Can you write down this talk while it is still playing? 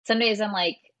Some days I'm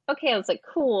like, okay, it's like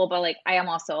cool, but like I am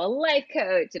also a life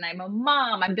coach and I'm a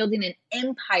mom. I'm building an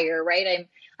empire, right?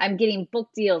 I'm getting book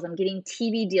deals, I'm getting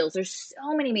TV deals. There's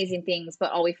so many amazing things,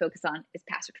 but all we focus on is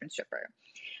pastor turned stripper.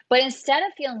 But instead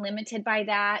of feeling limited by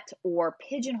that or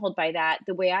pigeonholed by that,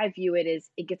 the way I view it is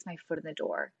it gets my foot in the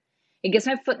door. It gets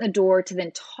my foot in the door to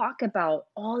then talk about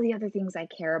all the other things I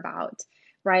care about,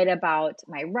 right? About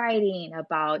my writing,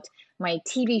 about my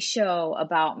TV show,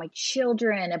 about my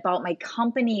children, about my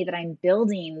company that I'm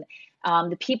building,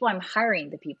 the people I'm hiring,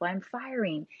 the people I'm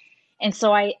firing. And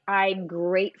so I'm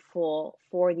grateful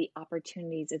for the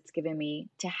opportunities it's given me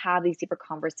to have these deeper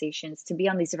conversations, to be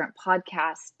on these different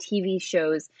podcasts, TV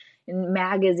shows, and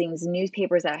magazines,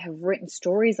 newspapers that have written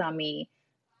stories on me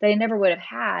that I never would have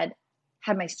had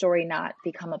my story not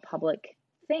become a public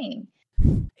thing.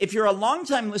 If you're a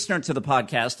longtime listener to the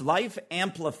podcast, Life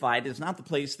Amplified is not the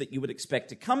place that you would expect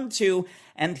to come to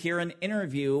and hear an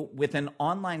interview with an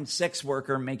online sex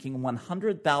worker making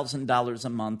 $100,000 a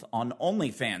month on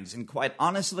OnlyFans. And quite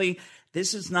honestly,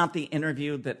 this is not the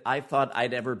interview that I thought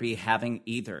I'd ever be having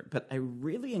either. But I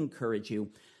really encourage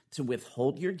you to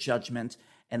withhold your judgment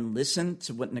and listen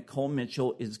to what Nicole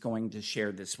Mitchell is going to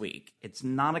share this week. It's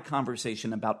not a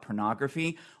conversation about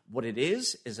pornography. What it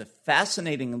is a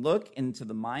fascinating look into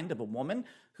the mind of a woman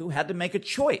who had to make a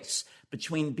choice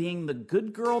between being the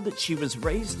good girl that she was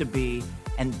raised to be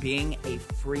and being a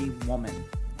free woman,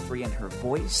 free in her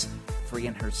voice, free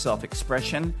in her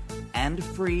self-expression, and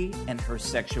free in her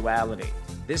sexuality.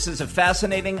 This is a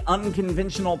fascinating,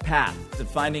 unconventional path to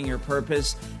finding your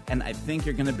purpose, and I think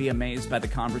you're going to be amazed by the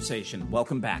conversation.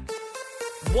 Welcome back.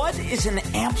 What is an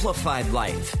amplified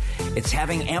life? It's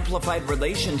having amplified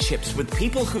relationships with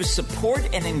people who support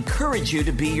and encourage you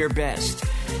to be your best.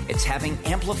 It's having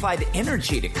amplified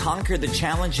energy to conquer the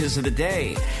challenges of the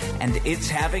day. And it's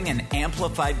having an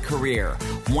amplified career,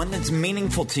 one that's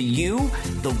meaningful to you,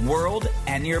 the world,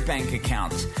 and your bank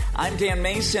account. I'm Dan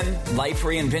Mason, Life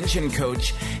Reinvention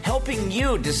Coach, helping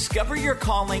you discover your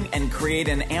calling and create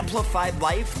an amplified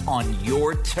life on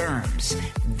your terms.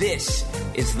 This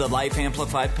is the Life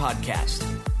Amplified Podcast.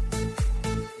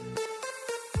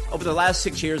 Over the last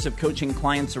 6 years of coaching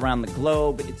clients around the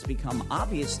globe, it's become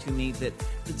obvious to me that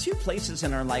the two places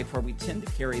in our life where we tend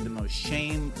to carry the most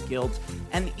shame, guilt,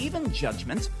 and even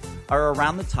judgment are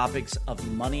around the topics of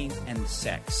money and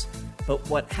sex. But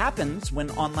what happens when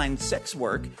online sex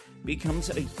work becomes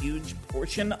a huge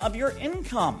portion of your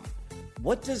income?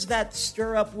 What does that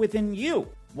stir up within you?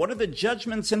 What are the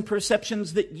judgments and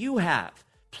perceptions that you have?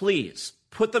 Please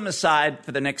put them aside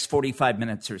for the next 45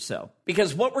 minutes or so.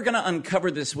 Because what we're going to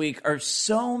uncover this week are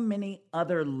so many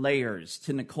other layers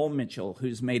to Nicole Mitchell,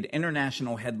 who's made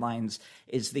international headlines,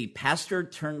 is the pastor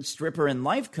turned stripper and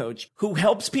life coach who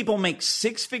helps people make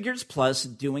six figures plus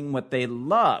doing what they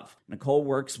love. Nicole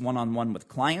works one-on-one with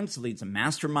clients, leads a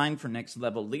mastermind for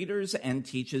next-level leaders, and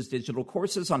teaches digital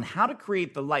courses on how to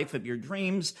create the life of your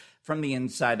dreams from the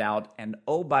inside out. And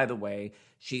oh, by the way,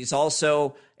 she's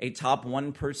also a top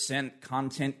 1%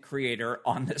 content creator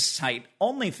on the site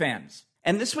OnlyFans.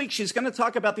 And this week, she's going to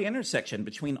talk about the intersection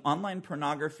between online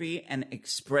pornography and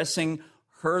expressing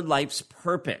her life's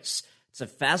purpose. It's a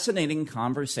fascinating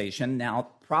conversation. Now,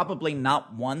 probably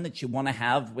not one that you want to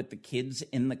have with the kids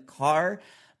in the car,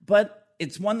 but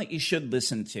it's one that you should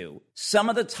listen to. Some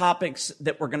of the topics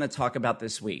that we're going to talk about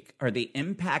this week are the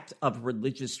impact of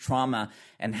religious trauma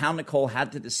and how Nicole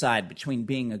had to decide between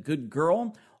being a good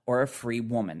girl or a free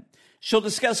woman. She'll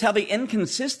discuss how the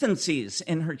inconsistencies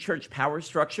in her church power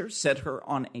structure set her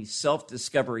on a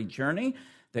self-discovery journey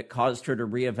that caused her to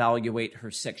reevaluate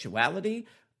her sexuality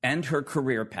and her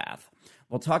career path.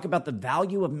 We'll talk about the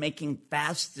value of making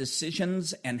fast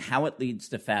decisions and how it leads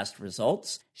to fast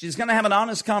results. She's going to have an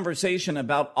honest conversation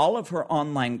about all of her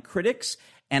online critics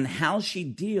and how she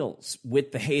deals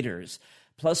with the haters.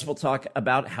 Plus, we'll talk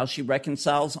about how she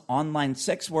reconciles online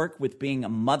sex work with being a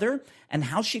mother and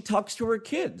how she talks to her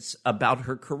kids about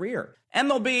her career. And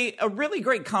there'll be a really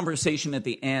great conversation at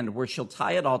the end where she'll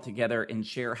tie it all together and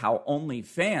share how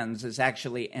OnlyFans is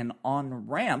actually an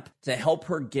on-ramp to help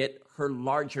her get her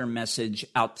larger message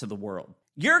out to the world.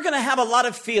 You're going to have a lot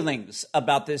of feelings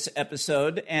about this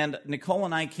episode, and Nicole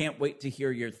and I can't wait to hear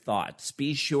your thoughts.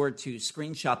 Be sure to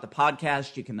screenshot the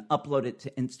podcast. You can upload it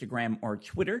to Instagram or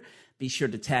Twitter. Be sure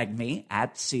to tag me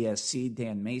at CSC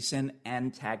Dan Mason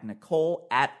and tag Nicole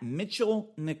at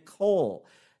Mitchell Nicole.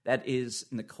 That is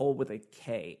Nicole with a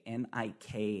K,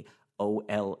 Nikole.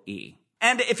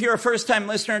 And if you're a first-time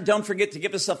listener, don't forget to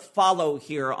give us a follow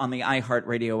here on the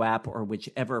iHeartRadio app or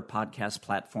whichever podcast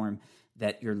platform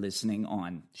that you're listening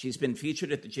on. She's been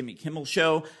featured at the Jimmy Kimmel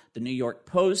Show, the New York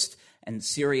Post, and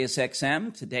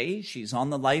SiriusXM. Today, she's on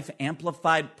the Life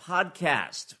Amplified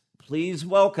podcast. Please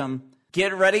welcome,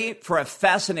 get ready for a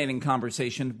fascinating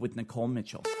conversation with Nicole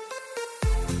Mitchell.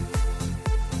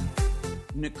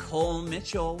 Nicole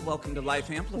Mitchell, welcome to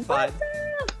Life Amplified. What's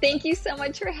up? Thank you so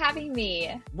much for having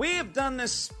me. We have done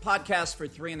this podcast for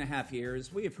 3.5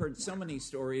 years. We have heard so many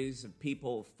stories of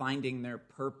people finding their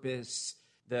purpose,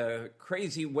 the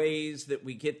crazy ways that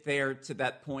we get there to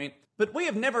that point. But we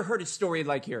have never heard a story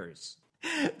like yours.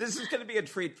 This is going to be a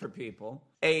treat for people.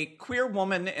 A queer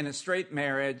woman in a straight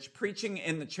marriage preaching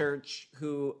in the church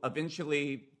who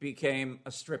eventually became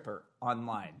a stripper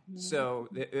online. So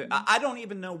I don't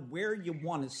even know where you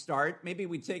want to start. Maybe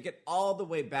we take it all the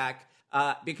way back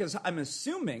because I'm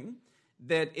assuming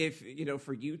that if,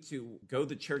 for you to go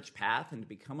the church path and to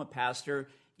become a pastor,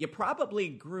 you probably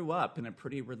grew up in a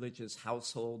pretty religious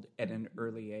household at an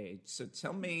early age. So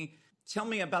tell me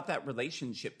about that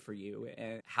relationship for you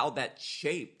and how that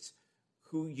shaped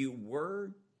who you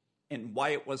were and why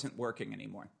it wasn't working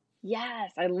anymore.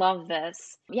 Yes, I love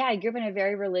this. Yeah, I grew up in a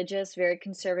very religious, very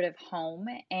conservative home,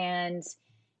 and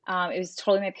it was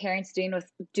totally my parents doing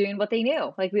what they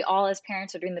knew. Like we all as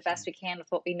parents are doing the best we can with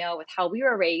what we know, with how we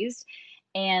were raised.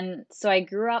 And so I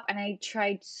grew up and I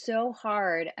tried so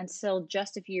hard until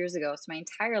just a few years ago. So my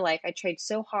entire life, I tried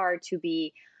so hard to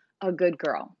be a good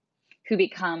girl who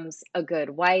becomes a good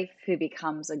wife, who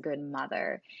becomes a good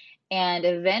mother. And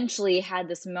eventually had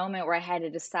this moment where I had to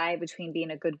decide between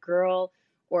being a good girl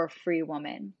or a free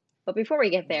woman. But before we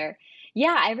get there,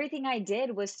 yeah, everything I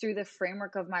did was through the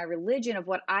framework of my religion, of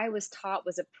what I was taught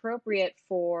was appropriate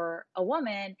for a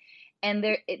woman. And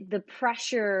the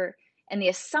pressure and the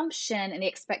assumption and the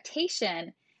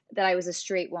expectation that I was a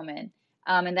straight woman.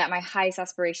 And that my highest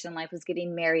aspiration in life was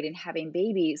getting married and having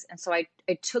babies. And so I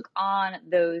took on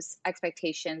those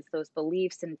expectations, those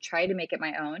beliefs, and tried to make it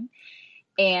my own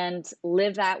and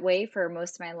live that way for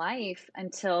most of my life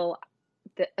until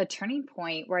a turning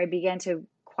point where I began to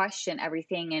question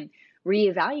everything and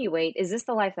reevaluate, is this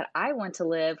the life that I want to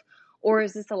live, or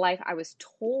is this the life I was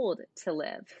told to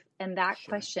live? And that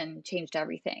question changed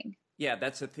everything. Yeah,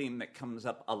 that's a theme that comes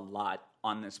up a lot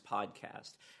on this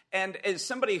podcast. And as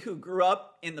somebody who grew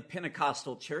up in the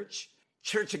Pentecostal Church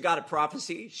of God of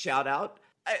Prophecy, shout out,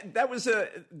 that was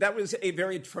a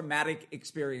very traumatic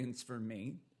experience for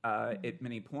me at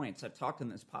many points. I've talked on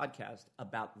this podcast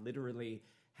about literally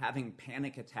having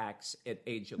panic attacks at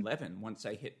age 11 once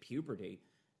I hit puberty,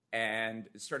 and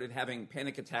started having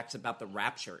panic attacks about the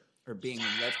rapture or being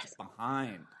left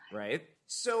behind, right?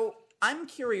 So I'm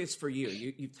curious for you.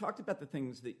 You've talked about the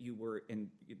things that you were in,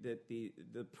 that the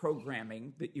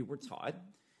programming that you were taught.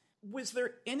 Was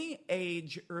there any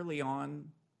age early on?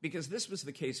 Because this was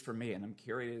the case for me, and I'm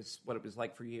curious what it was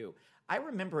like for you. I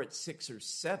remember at 6 or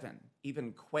 7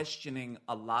 even questioning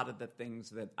a lot of the things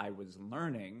that I was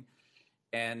learning.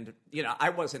 And, I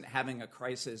wasn't having a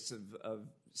crisis of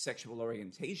sexual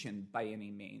orientation by any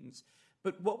means.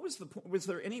 But what was the point? Was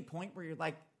there any point where you're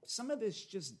like, some of this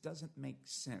just doesn't make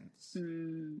sense?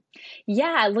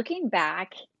 Yeah, looking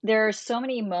back, there are so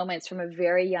many moments from a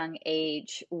very young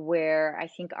age where I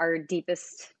think our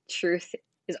deepest truth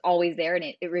is always there and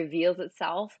it reveals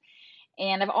itself.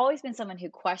 And I've always been someone who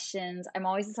questions. I'm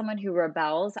always someone who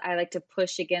rebels. I like to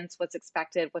push against what's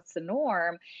expected, what's the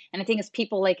norm. And I think it's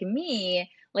people like me,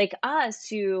 like us,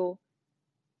 who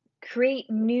create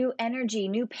new energy,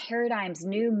 new paradigms,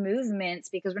 new movements,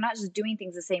 because we're not just doing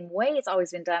things the same way it's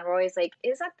always been done. We're always like,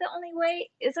 is that the only way?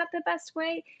 Is that the best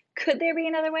way? Could there be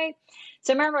another way?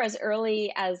 So I remember as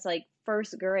early as like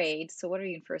first grade. So what are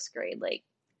you in first grade? Like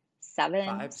 7,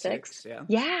 5, 6? Yeah.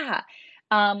 Yeah.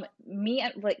 Me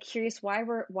like curious why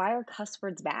are cuss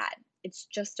words bad? It's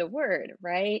just a word,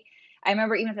 right? I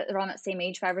remember even if around that same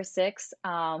age, 5 or 6,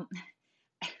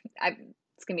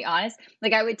 it's gonna be honest,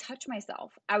 like I would touch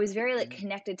myself. I was very like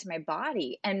connected to my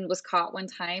body, and was caught one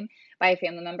time by a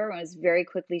family member and was very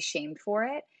quickly shamed for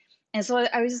it. And so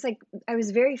I was just like, I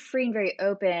was very free and very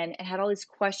open and had all these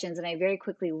questions. And I very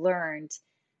quickly learned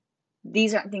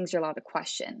these aren't things you're allowed to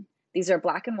question. These are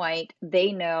black and white.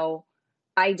 They know,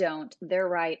 I don't, they're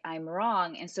right, I'm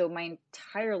wrong. And so my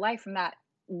entire life from that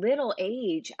little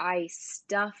age, I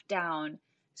stuffed down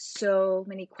so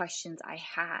many questions I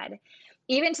had.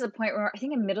 Even to the point where I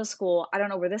think in middle school, I don't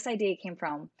know where this idea came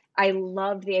from. I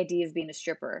loved the idea of being a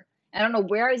stripper. I don't know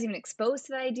where I was even exposed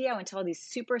to that idea. I went to all these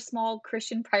super small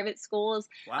Christian private schools.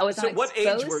 Wow. I was so what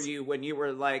exposed. age were you when you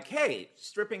were like, hey,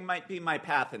 stripping might be my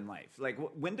path in life? Like,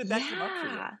 when did that come up for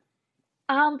you?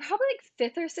 Probably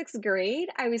like 5th or 6th grade.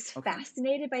 I was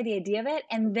fascinated by the idea of it.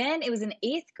 And then it was in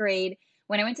 8th grade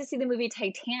when I went to see the movie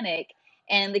Titanic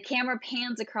and the camera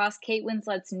pans across Kate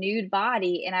Winslet's nude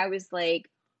body, and I was like,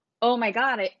 oh my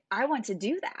God, I want to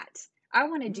do that. I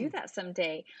want to do Mm. that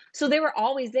someday. So they were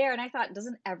always there. And I thought,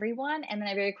 doesn't everyone? And then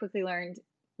I very quickly learned,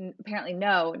 apparently,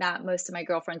 no, not most of my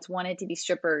girlfriends wanted to be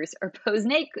strippers or pose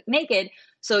naked.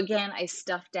 So again, I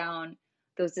stuffed down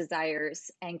those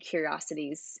desires and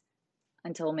curiosities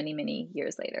until many, many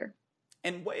years later.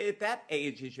 And at that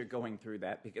age, as you're going through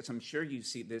that, because I'm sure you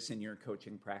see this in your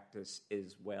coaching practice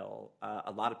as well,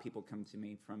 a lot of people come to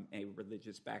me from a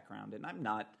religious background, and I'm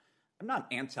not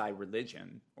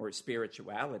anti-religion or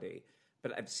spirituality,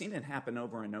 but I've seen it happen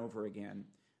over and over again,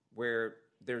 where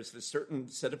there's a certain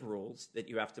set of rules that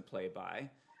you have to play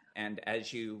by, and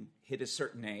as you hit a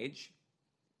certain age,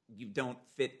 you don't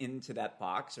fit into that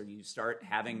box, or you start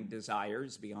having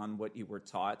desires beyond what you were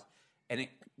taught. And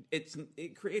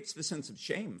it creates the sense of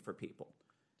shame for people.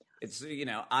 It's,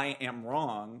 I am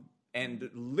wrong. And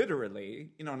literally,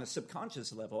 on a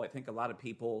subconscious level, I think a lot of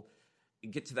people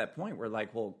get to that point where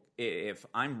like, well, if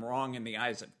I'm wrong in the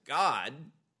eyes of God,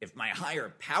 if my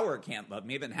higher power can't love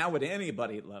me, then how would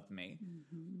anybody love me?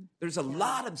 Mm-hmm. There's a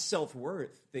lot of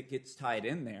self-worth that gets tied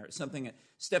in there. Something that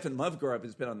Stephen Lovegrove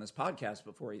has been on this podcast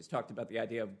before. He's talked about the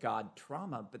idea of God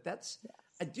trauma, but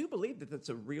I do believe that that's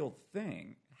a real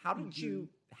thing. How did you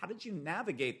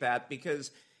navigate that?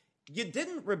 Because you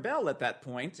didn't rebel at that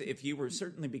point if you were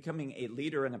certainly becoming a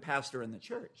leader and a pastor in the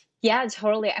church. Yeah,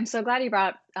 totally. I'm so glad you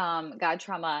brought God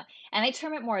trauma. And I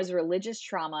term it more as religious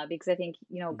trauma because I think,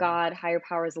 God, higher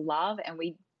power is love, and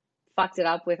we fucked it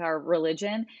up with our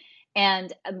religion.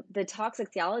 And the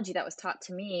toxic theology that was taught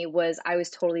to me was I was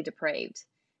totally depraved,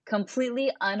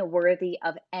 completely unworthy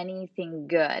of anything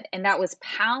good. And that was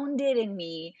pounded in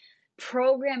me,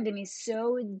 programmed in me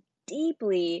so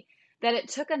deeply that it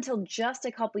took until just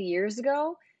a couple years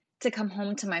ago to come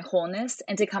home to my wholeness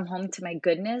and to come home to my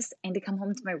goodness and to come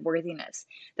home to my worthiness.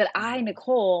 That I,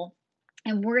 Nicole,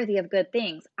 am worthy of good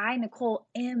things. I, Nicole,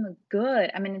 am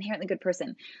good. I'm an inherently good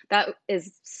person. That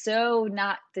is so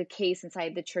not the case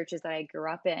inside the churches that I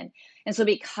grew up in. And so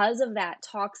because of that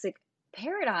toxic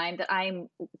paradigm that I'm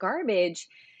garbage,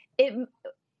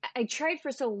 I tried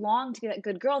for so long to be that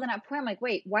good girl. Then at a point, I'm like,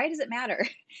 wait, why does it matter?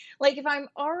 Like, if I'm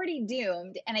already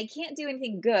doomed and I can't do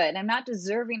anything good, and I'm not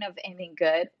deserving of anything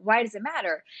good, why does it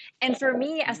matter? And for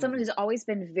me, as someone who's always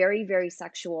been very, very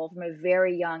sexual from a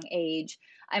very young age,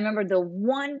 I remember the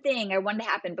one thing I wanted to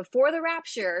happen before the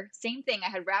rapture, same thing,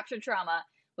 I had rapture trauma,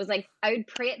 was like, I would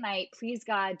pray at night, please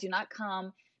God, do not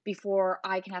come before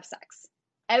I can have sex.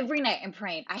 Every night I'm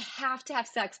praying, I have to have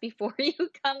sex before you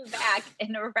come back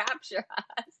and rapture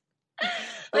us.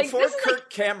 Before Kirk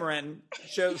Cameron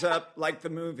shows up like the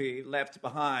movie Left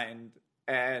Behind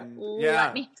and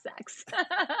let me have sex.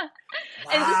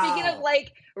 Wow. And so speaking of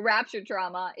like rapture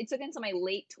trauma, it took until my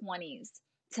late 20s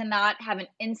to not have an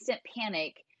instant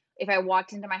panic if I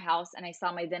walked into my house and I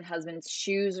saw my then husband's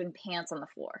shoes and pants on the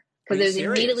floor. Because it was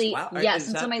serious? Immediately, wow. Yes,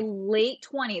 until my late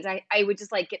 20s, I would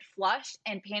just like get flushed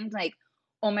and panic like,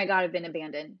 oh my God, I've been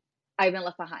abandoned. I've been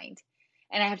left behind.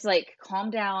 And I have to like calm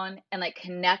down and like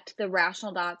connect the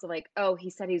rational dots of like, oh, he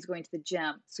said he was going to the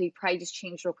gym. So he probably just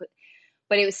changed real quick.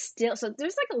 But it was still, so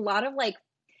there's like a lot of like,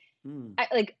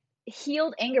 like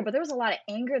healed anger, but there was a lot of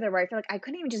anger there where I feel like I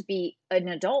couldn't even just be an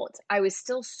adult. I was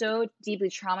still so deeply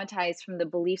traumatized from the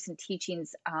beliefs and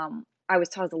teachings I was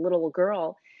taught as a little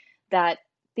girl that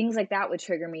things like that would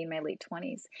trigger me in my late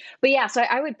 20s. But yeah, so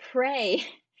I would pray,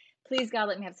 please God,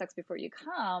 let me have sex before you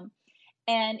come.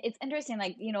 And it's interesting,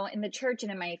 like, in the church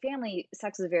and in my family,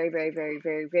 sex is very, very, very,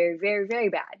 very, very, very, very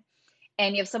bad.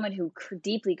 And you have someone who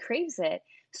deeply craves it.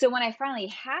 So when I finally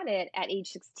had it at age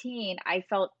 16, I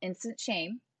felt instant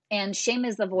shame. And shame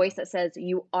is the voice that says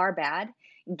you are bad.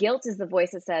 Guilt is the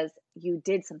voice that says you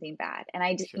did something bad. And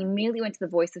I just immediately went to the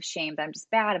voice of shame that I'm just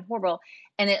bad and horrible.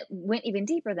 And it went even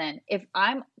deeper then. If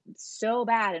I'm so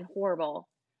bad and horrible,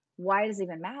 why does it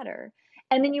even matter?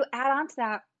 And then you add on to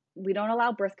that, we don't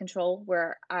allow birth control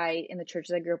in the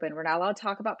churches I grew up in, we're not allowed to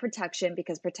talk about protection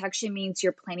because protection means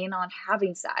you're planning on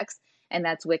having sex, and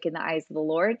that's wicked in the eyes of the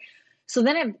Lord. So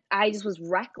then I just was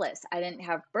reckless. I didn't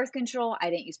have birth control. I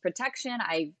didn't use protection.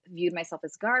 I viewed myself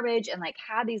as garbage and like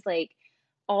had these like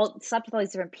slept with all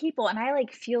these different people. And I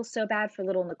like feel so bad for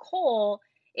little Nicole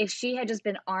if she had just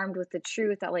been armed with the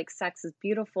truth that like sex is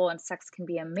beautiful and sex can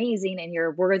be amazing and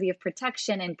you're worthy of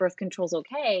protection and birth control's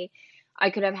okay. I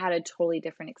could have had a totally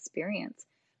different experience.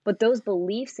 But those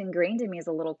beliefs ingrained in me as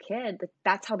a little kid,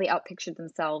 that's how they outpictured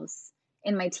themselves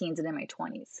in my teens and in my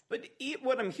 20s. But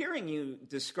what I'm hearing you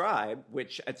describe,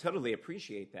 which I totally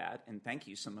appreciate that, and thank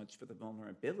you so much for the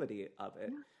vulnerability of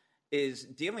it, is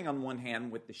dealing on one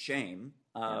hand with the shame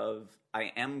of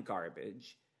I am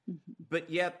garbage, but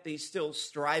yet they still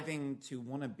striving to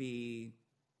want to be,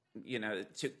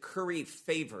 to curry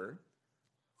favor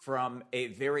from a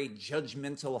very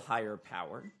judgmental higher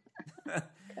power,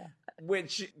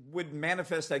 which would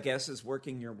manifest, I guess, as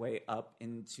working your way up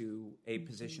into a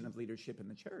position of leadership in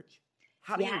the church.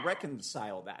 How do you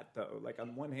reconcile that, though? Like,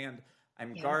 on one hand,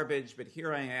 I'm garbage, but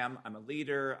here I am. I'm a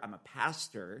leader. I'm a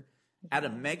pastor at a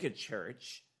mega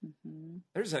church.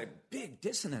 There's a big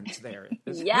dissonance there.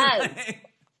 Yes,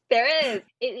 there is.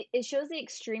 It shows the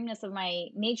extremeness of my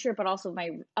nature, but also my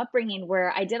upbringing,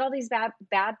 where I did all these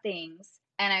bad things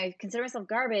and I consider myself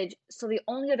garbage. So the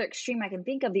only other extreme I can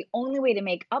think of, the only way to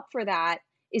make up for that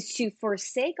is to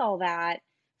forsake all that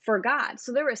for God.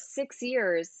 So there were 6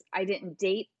 years I didn't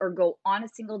date or go on a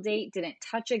single date, didn't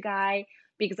touch a guy,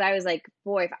 because I was like,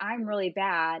 boy, if I'm really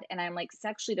bad and I'm like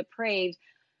sexually depraved,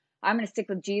 I'm going to stick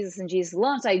with Jesus and Jesus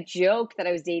alone. So I joked that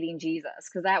I was dating Jesus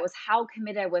because that was how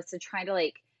committed I was to trying to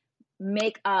like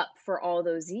make up for all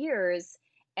those years,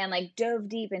 and like dove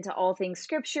deep into all things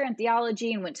scripture and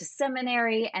theology and went to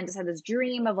seminary and just had this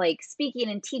dream of like speaking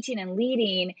and teaching and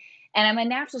leading. And I'm a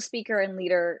natural speaker and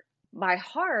leader by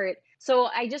heart. So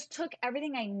I just took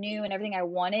everything I knew and everything I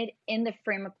wanted in the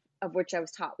frame of which I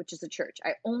was taught, which is the church.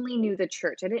 I only knew the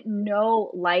church. I didn't know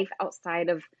life outside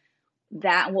of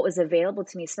that and what was available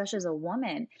to me, especially as a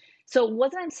woman. So it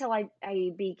wasn't until I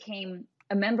became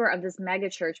a member of this mega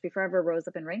church before I ever rose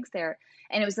up in ranks there.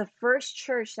 And it was the first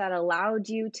church that allowed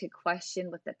you to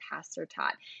question what the pastor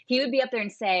taught. He would be up there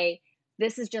and say,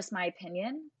 this is just my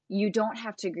opinion. You don't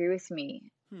have to agree with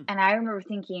me. And I remember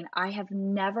thinking, I have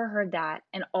never heard that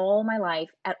in all my life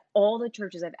at all the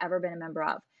churches I've ever been a member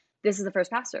of. This is the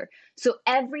first pastor. So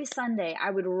every Sunday I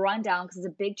would run down, because it's a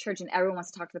big church and everyone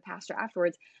wants to talk to the pastor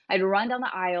afterwards. I'd run down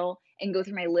the aisle and go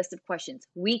through my list of questions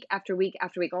week after week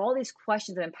after week, all these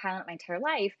questions that I've been piling up my entire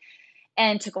life,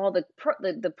 and took all the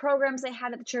programs they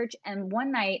had at the church. And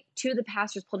one night, 2 of the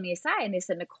pastors pulled me aside and they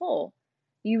said, Nicole,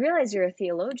 you realize you're a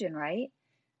theologian, right?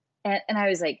 And I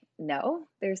was like, no,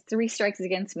 there's 3 strikes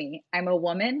against me. I'm a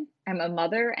woman, I'm a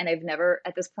mother, and I've never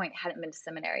at this point hadn't been to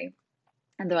seminary.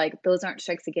 And they're like, those aren't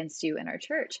strikes against you in our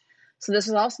church. So this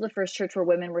was also the first church where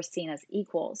women were seen as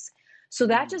equals. So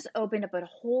that just opened up a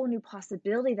whole new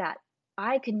possibility that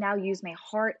I could now use my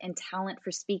heart and talent for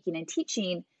speaking and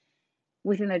teaching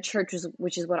within the church,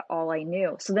 which is what all I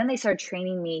knew. So then they started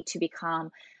training me to become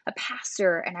a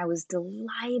pastor, and I was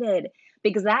delighted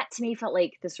because that to me felt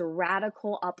like this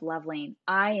radical up-leveling.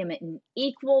 I am an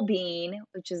equal being,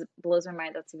 which blows my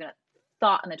mind. That's even a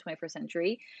thought in the 21st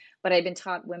century, but I've been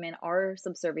taught women are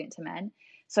subservient to men.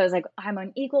 So I was like, I'm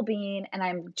an equal being and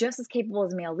I'm just as capable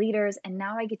as male leaders. And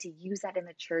now I get to use that in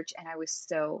the church. And I was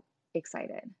so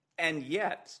excited. And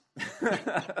yet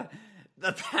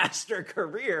the pastor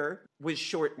career was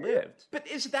short-lived. But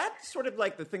is that sort of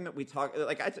like the thing that we talk,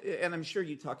 and I'm sure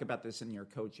you talk about this in your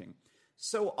coaching.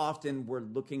 So often we're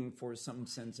looking for some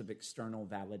sense of external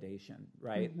validation,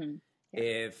 right? Mm-hmm.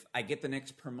 If I get the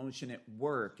next promotion at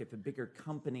work, if a bigger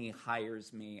company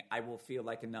hires me, I will feel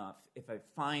like enough. If I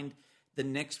find the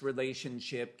next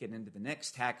relationship, get into the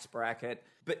next tax bracket.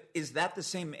 But is that the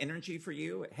same energy for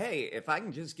you? Hey, if I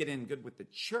can just get in good with the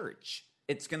church,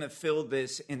 it's going to fill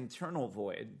this internal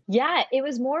void. Yeah, it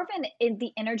was more of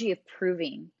the energy of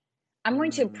proving. I'm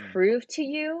going to prove to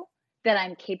you that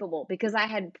I'm capable, because I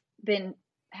had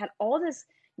all this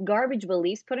garbage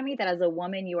beliefs put on me that as a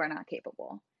woman, you are not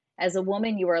capable. As a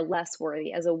woman, you are less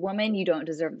worthy. As a woman, you don't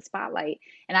deserve the spotlight.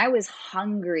 And I was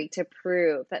hungry to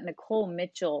prove that Nicole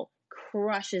Mitchell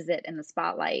crushes it in the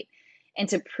spotlight, and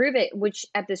to prove it, which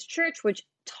at this church, which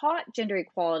taught gender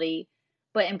equality,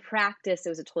 but in practice, it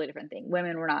was a totally different thing.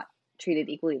 Women were not treated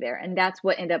equally there. And that's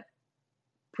what ended up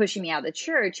pushing me out of the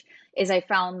church, is I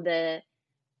found the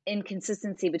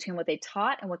inconsistency between what they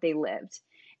taught and what they lived.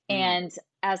 And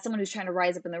as someone who's trying to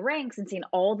rise up in the ranks and seeing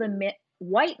all the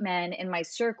white men in my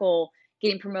circle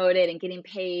getting promoted and getting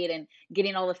paid and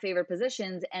getting all the favored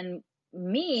positions, and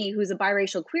me, who's a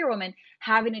biracial queer woman,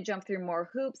 having to jump through more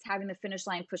hoops, having the finish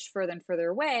line pushed further and further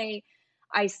away,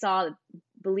 I saw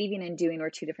believing and doing were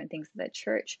 2 different things at that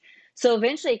church. So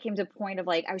eventually it came to a point of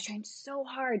like, I was trying so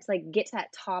hard to like get to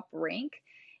that top rank.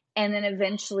 And then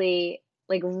eventually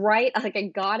I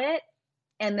got it.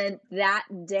 And then that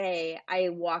day I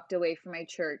walked away from my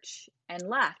church and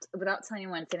left without telling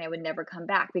anyone, saying I would never come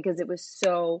back because it was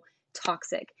so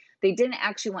toxic. They didn't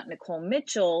actually want Nicole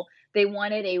Mitchell. They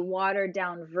wanted a watered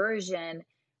down version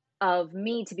of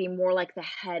me to be more like the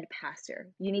head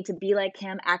pastor. You need to be like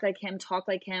him, act like him, talk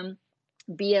like him,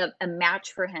 be a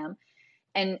match for him.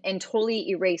 and totally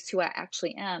erased who I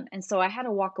actually am. And so I had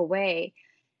to walk away,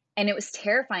 and it was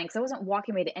terrifying because I wasn't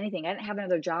walking away to anything. I didn't have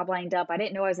another job lined up. I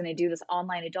didn't know I was going to do this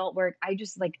online adult work. I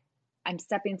just like, I'm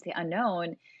stepping into the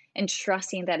unknown and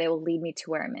trusting that it will lead me to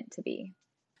where I'm meant to be.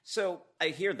 So I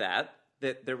hear that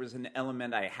there was an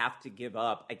element I have to give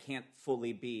up. I can't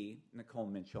fully be Nicole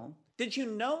Mitchell. Did you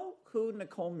know who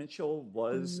Nicole Mitchell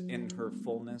was in her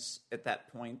fullness at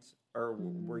that point, or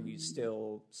were you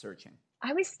still searching?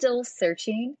 I was still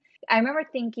searching. I remember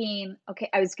thinking, okay,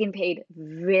 I was getting paid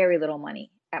very little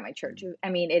money at my church. I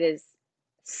mean, it is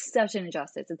such an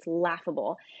injustice. It's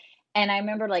laughable. And I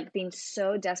remember like being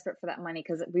so desperate for that money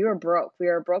because we were broke. We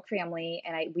were a broke family,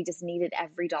 and we just needed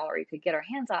every dollar we could get our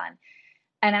hands on.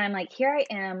 And I'm like, here I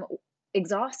am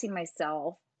exhausting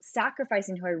myself,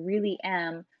 sacrificing who I really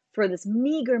am for this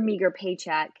meager, meager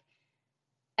paycheck.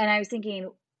 And I was thinking,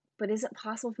 but is it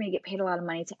possible for me to get paid a lot of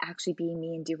money to actually be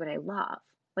me and do what I love?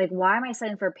 Like, why am I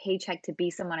setting for a paycheck to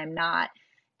be someone I'm not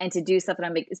and to do stuff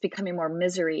that it's becoming more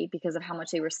misery because of how much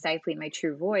they were stifling my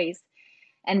true voice?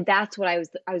 And that's what I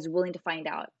was willing to find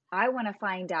out. I want to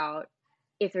find out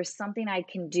if there's something I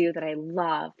can do that I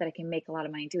love that I can make a lot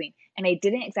of money doing. And I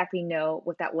didn't exactly know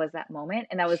what that was that moment.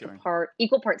 And that was the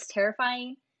equal parts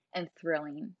terrifying and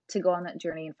thrilling to go on that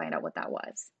journey and find out what that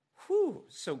was. Whew.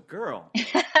 So girl.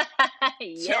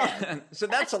 Yes. So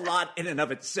that's a lot in and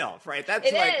of itself, right? That's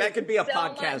that could be a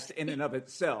podcast in and of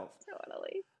itself.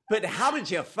 Totally. But how did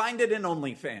you find it in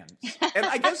OnlyFans? And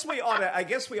I guess we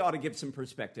ought to give some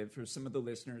perspective for some of the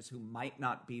listeners who might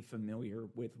not be familiar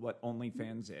with what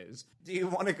OnlyFans is. Do you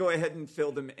want to go ahead and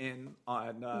fill them in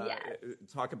on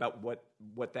talk about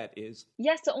what that is?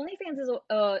 Yes, so OnlyFans is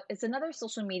it's another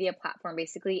social media platform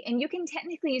basically, and you can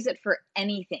technically use it for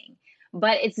anything,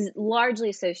 but it's largely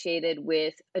associated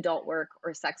with adult work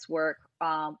or sex work,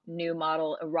 new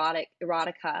model,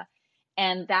 erotica.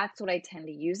 And that's what I tend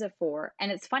to use it for.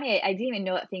 And it's funny, I didn't even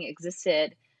know that thing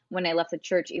existed when I left the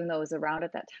church, even though it was around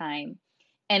at that time.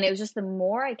 And it was just the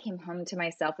more I came home to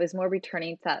myself, it was more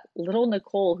returning to that little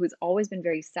Nicole who's always been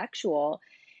very sexual.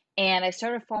 And I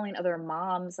started following other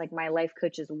moms, like my life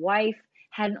coach's wife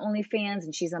had an OnlyFans,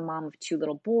 and she's a mom of 2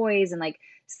 little boys. And like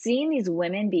seeing these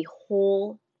women be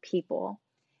whole people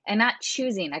and not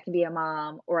choosing, I can be a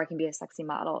mom, or I can be a sexy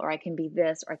model, or I can be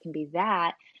this, or I can be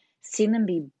that. Seeing them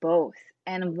be both.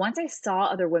 And once I saw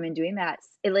other women doing that,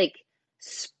 it like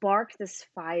sparked this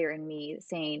fire in me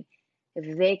saying,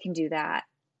 if they can do that,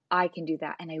 I can do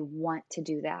that. And I want to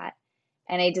do that.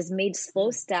 And I just made slow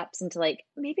steps into like,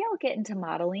 maybe I'll get into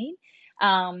modeling.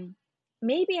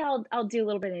 Maybe I'll do a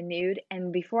little bit of nude.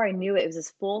 And before I knew it, it was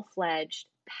this full-fledged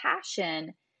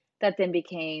passion that then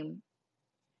became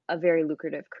a very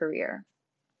lucrative career.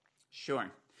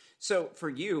 Sure. So for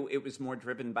you, it was more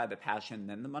driven by the passion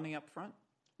than the money up front?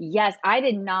 Yes,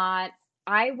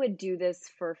 I would do this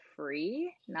for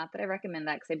free. Not that I recommend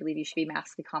that, because I believe you should be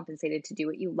massively compensated to do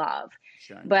what you love.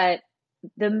 Sure. But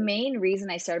the main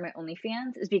reason I started my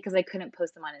OnlyFans is because I couldn't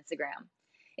post them on Instagram.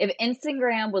 If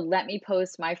Instagram would let me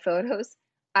post my photos,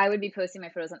 I would be posting my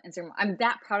photos on Instagram. I'm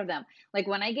that proud of them. Like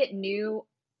when I get new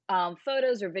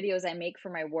photos or videos I make for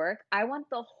my work, I want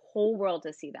the whole world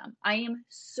to see them. I am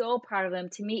so proud of them.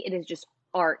 To me, it is just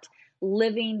art,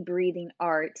 living, breathing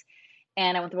art.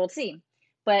 And I want the world to see.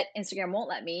 But Instagram won't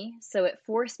let me. So it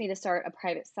forced me to start a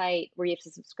private site where you have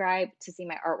to subscribe to see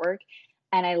my artwork.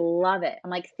 And I love it. I'm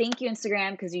like, thank you,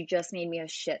 Instagram, because you just made me a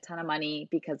shit ton of money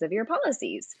because of your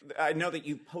policies. I know that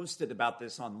you posted about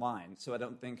this online, so I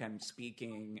don't think I'm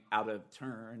speaking out of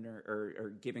turn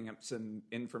or giving up some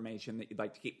information that you'd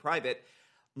like to keep private.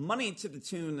 Money to the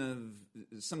tune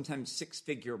of sometimes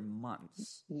 6-figure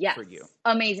months for you.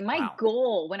 Amazing. My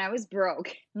goal when I was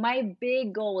broke, my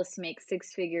big goal was to make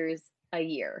 6 figures a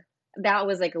year. That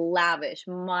was like lavish,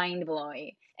 mind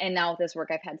blowing. And now with this work,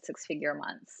 I've had 6-figure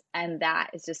months. And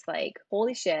that is just like,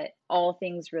 holy shit, all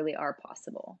things really are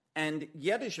possible. And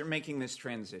yet, as you're making this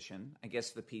transition, I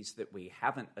guess the piece that we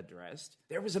haven't addressed,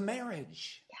 there was a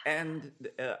marriage and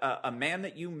a man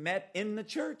that you met in the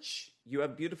church. You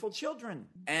have beautiful children,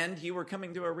 and you were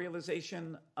coming to a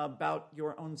realization about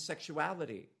your own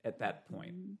sexuality at that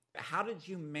point. How did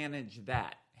you manage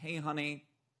that? Hey, honey,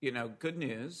 good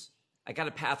news. I got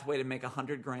a pathway to make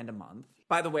 $100,000 a month.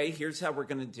 By the way, here's how we're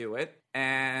going to do it.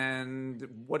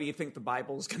 And what do you think the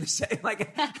Bible's going to say?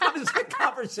 Like, how does that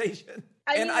conversation?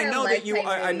 I know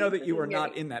that you are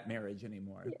not in that marriage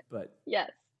anymore. Yes. But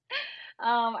yes,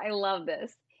 I love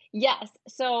this. Yes,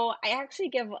 so I actually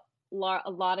give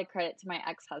a lot of credit to my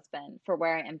ex-husband for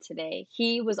where I am today.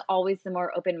 He was always the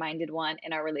more open-minded one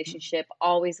in our relationship,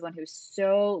 always the one who's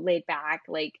so laid back.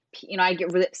 Like, I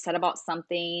get really upset about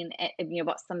something,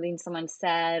 about something someone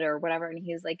said or whatever. And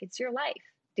he's like, it's your life.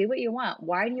 Do what you want.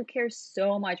 Why do you care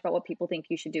so much about what people think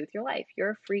you should do with your life?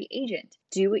 You're a free agent.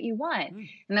 Do what you want.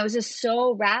 And that was just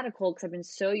so radical because I've been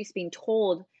so used to being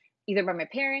told either by my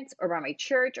parents or by my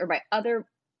church or by other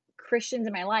Christians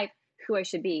in my life who I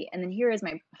should be. And then here is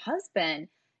my husband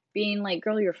being like,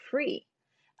 girl, you're free.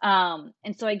 And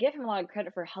so I give him a lot of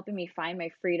credit for helping me find my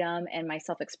freedom and my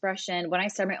self-expression. When I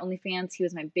started my OnlyFans, he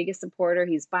was my biggest supporter.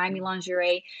 He's buying me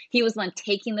lingerie. He was the one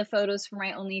taking the photos for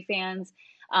my OnlyFans.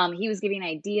 He was giving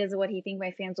ideas of what he think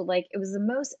my fans would like. It was the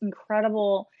most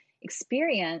incredible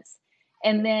experience.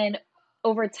 And then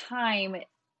over time,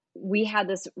 we had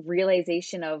this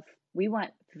realization of we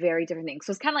want very different things.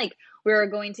 So it's kind of like we were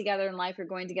going together in life, we're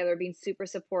going together, being super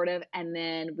supportive, and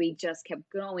then we just kept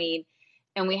going.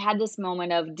 And we had this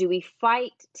moment of, do we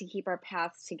fight to keep our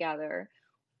paths together,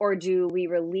 or do we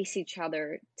release each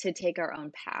other to take our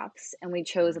own paths? And we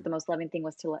chose that the most loving thing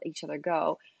was to let each other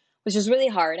go, which was really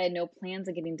hard. I had no plans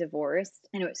of getting divorced.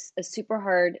 And it was super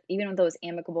hard, even though it was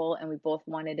amicable and we both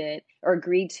wanted it or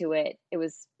agreed to it. It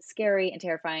was scary and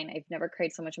terrifying. I've never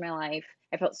cried so much in my life.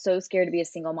 I felt so scared to be a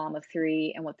single mom of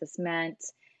 3 and what this meant.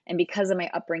 And because of my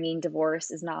upbringing, divorce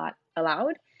is not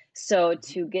allowed. So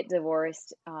to get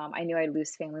divorced, I knew I'd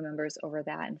lose family members over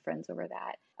that and friends over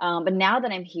that. But now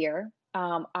that I'm here,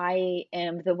 I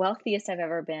am the wealthiest I've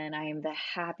ever been. I am the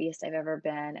happiest I've ever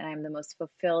been. And I'm the most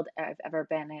fulfilled I've ever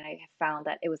been. And I have found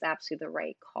that it was absolutely the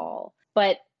right call.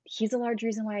 But he's a large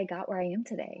reason why I got where I am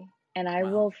today. And I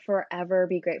will forever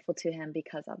be grateful to him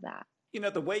because of that.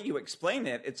 The way you explain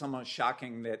it, it's almost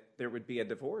shocking that there would be a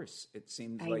divorce. It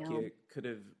seems like you could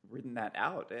have written that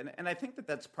out. And I think that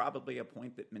that's probably a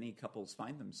point that many couples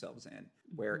find themselves in,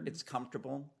 where it's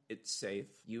comfortable, it's safe.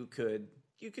 You could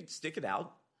stick it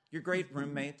out. You're great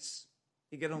roommates.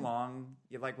 You get along.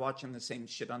 You like watching the same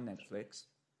shit on Netflix.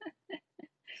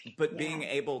 But being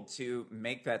able to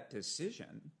make that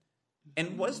decision.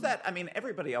 And was that,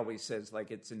 everybody always says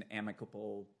like it's an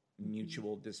amicable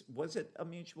mutual was it a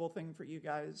mutual thing for you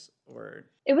guys, or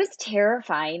it was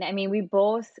terrifying? We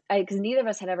both, because neither of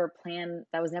us had ever planned,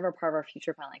 that was never part of our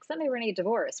future plan, like someday we're gonna get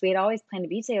divorced. We had always planned to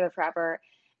be together forever.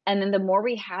 And then the more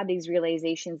we had these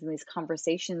realizations and these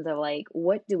conversations of like,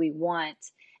 what do we want?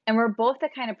 And we're both the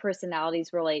kind of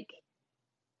personalities where like,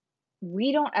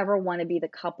 we don't ever want to be the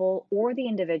couple or the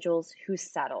individuals who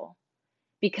settle,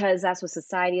 because that's what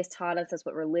society has taught us. That's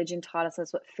what religion taught us.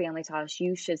 That's what family taught us.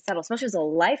 You should settle, especially as a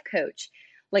life coach.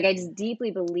 Like, I just deeply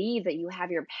believe that you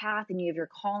have your path and you have your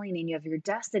calling and you have your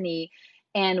destiny.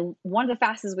 And one of the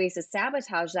fastest ways to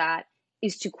sabotage that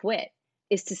is to quit,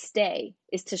 is to stay,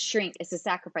 is to shrink, is to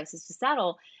sacrifice, is to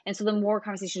settle. And so the more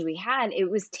conversations we had, it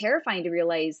was terrifying to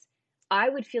realize I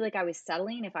would feel like I was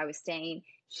settling if I was staying.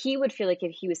 He would feel like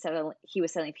if he was settling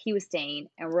if he was staying.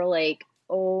 And we're like,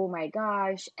 oh my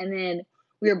gosh. And then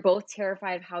we were both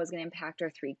terrified of how it was going to impact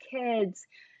our 3 kids.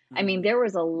 There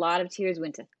was a lot of tears. We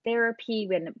went to therapy.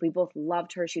 We both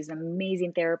loved her. She's an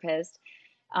amazing therapist.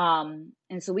 And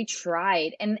so we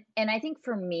tried. And I think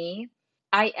for me,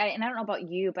 I don't know about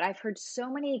you, but I've heard so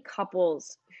many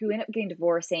couples who end up getting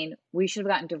divorced saying, we should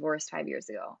have gotten divorced 5 years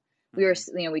ago. We were,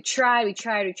 we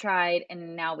tried,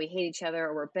 and now we hate each other,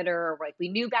 or we're bitter, or like we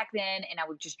knew back then, and now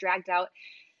we've just dragged out.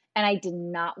 And I did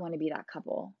not want to be that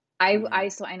couple. And I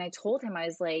told him, I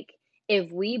was like, if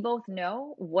we both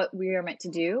know what we are meant to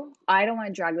do, I don't want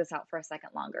to drag this out for a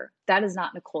second longer. That is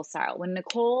not Nicole's style. When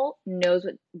Nicole knows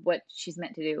what she's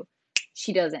meant to do,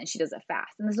 she does it, and she does it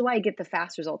fast. And this is why I get the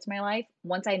fast results in my life.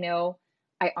 Once I know,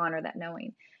 I honor that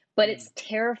knowing. But it's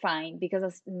terrifying because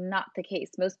that's not the case.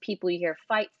 Most people you hear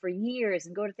fight for years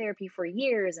and go to therapy for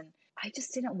years. And I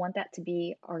just didn't want that to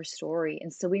be our story.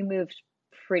 And so we moved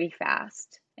pretty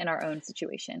fast in our own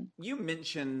situation. You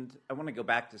mentioned, I want to go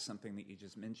back to something that you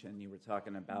just mentioned. You were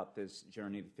talking about this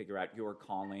journey to figure out your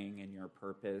calling and your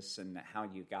purpose and how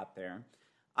you got there.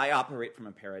 I operate from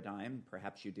a paradigm,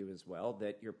 perhaps you do as well,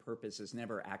 that your purpose is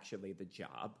never actually the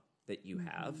job that you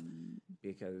have,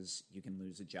 because you can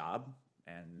lose a job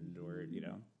or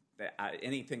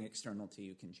anything external to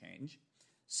you can change.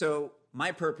 So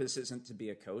my purpose isn't to be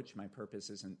a coach. My purpose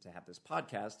isn't to have this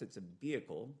podcast. It's a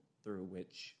vehicle through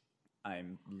which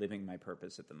I'm living my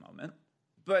purpose at the moment.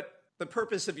 But the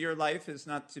purpose of your life is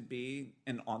not to be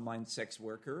an online sex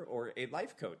worker or a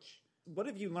life coach. What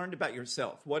have you learned about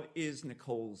yourself? What is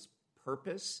Nicole's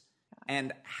purpose?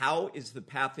 And how is the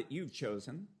path that you've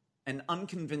chosen, an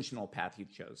unconventional path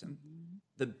you've chosen,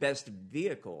 the best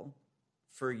vehicle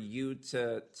for you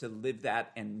to live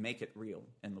that and make it real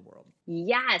in the world?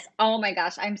 Yes. Oh my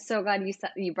gosh. I'm so glad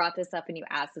you brought this up and you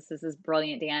asked this. This is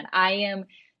brilliant, Dan. I am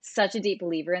such a deep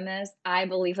believer in this. I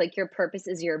believe like your purpose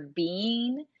is your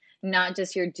being, not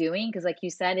just your doing. Because like you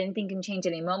said, anything can change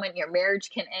any moment. Your marriage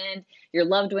can end, your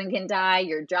loved one can die,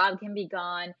 your job can be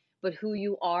gone, but who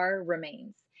you are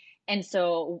remains. And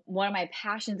so one of my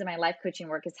passions in my life coaching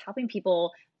work is helping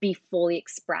people be fully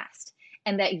expressed,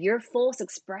 and that your fullest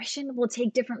expression will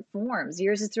take different forms.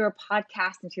 Yours is through a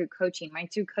podcast and through coaching, mine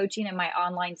through coaching and my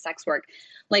online sex work.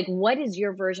 Like, what is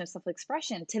your version of self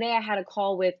expression? Today, I had a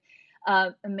call with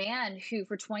a man who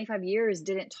for 25 years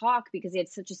didn't talk because he had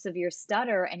such a severe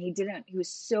stutter, and he was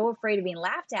so afraid of being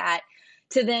laughed at,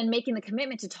 to then making the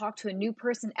commitment to talk to a new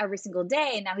person every single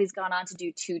day. And now he's gone on to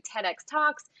do 2 TEDx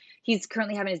talks. He's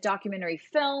currently having his documentary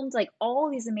filmed, like all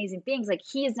these amazing things. Like,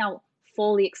 he is now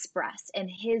fully expressed in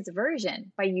his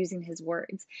version by using his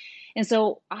words. And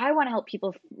so I want to help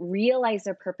people realize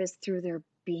their purpose through their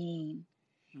being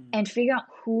and figure out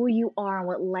who you are and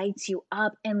what lights you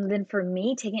up. And then for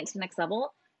me, taking it to the next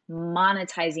level,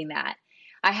 monetizing that.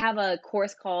 I have a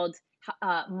course called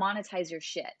Monetize Your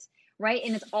Shit, right?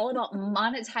 And it's all about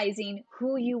monetizing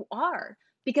who you are.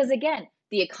 Because again,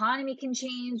 the economy can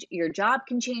change, your job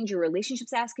can change, your relationship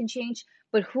status can change,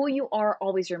 but who you are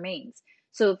always remains.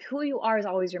 So if who you are is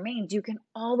always remains, you can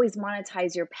always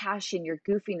monetize your passion, your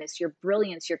goofiness, your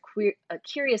brilliance, your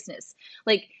curiousness.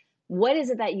 Like, what is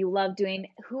it that you love doing?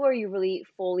 Who are you really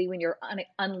fully when you're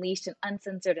unleashed and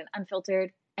uncensored and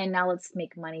unfiltered? And now let's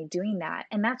make money doing that.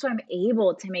 And that's why I'm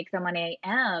able to make the money I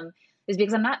am, is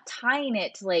because I'm not tying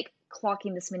it to like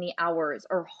clocking this many hours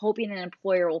or hoping an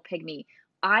employer will pick me.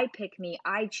 I pick me,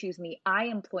 I choose me, I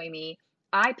employ me,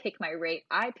 I pick my rate,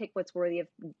 I pick what's worthy of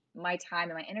my time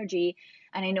and my energy,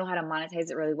 and I know how to monetize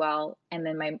it really well. And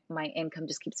then my income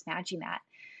just keeps matching that.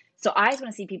 So I just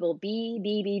want to see people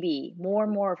be more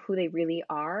and more of who they really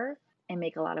are and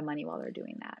make a lot of money while they're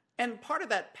doing that. And part of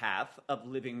that path of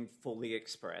living fully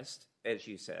expressed, as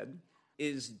you said,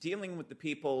 is dealing with the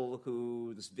people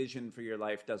whose vision for your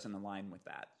life doesn't align with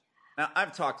that. Now,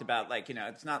 I've talked about, like,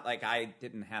 it's not like I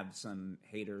didn't have some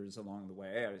haters along the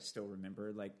way. I still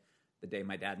remember, like, the day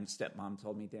my dad and stepmom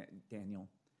told me, Daniel,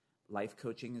 life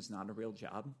coaching is not a real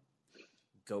job.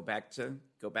 Go back to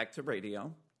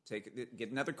radio.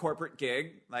 Get another corporate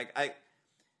gig.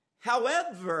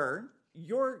 However,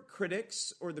 your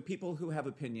critics or the people who have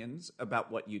opinions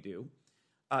about what you do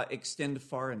extend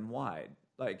far and wide.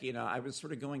 I was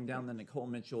sort of going down the Nicole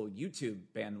Mitchell YouTube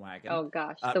bandwagon. Oh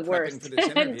gosh, the worst. For this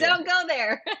interview. Don't go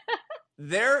there.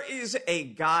 There is a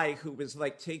guy who was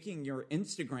taking your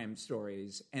Instagram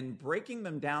stories and breaking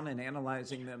them down and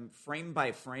analyzing them frame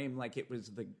by frame like it was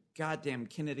the goddamn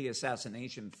Kennedy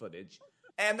assassination footage.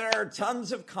 And there are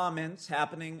tons of comments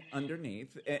happening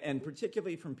underneath, and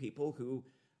particularly from people who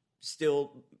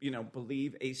still,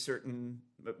 believe a certain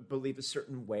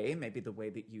way, maybe the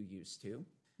way that you used to.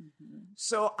 Mm-hmm.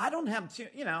 So I don't have to,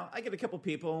 I get a couple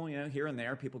people, here and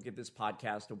there. People give this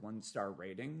podcast a 1-star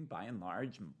rating. By and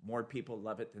large, more people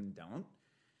love it than don't.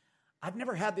 I've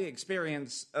never had the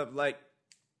experience of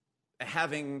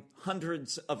having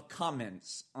hundreds of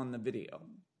comments on the video.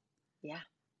 Yeah.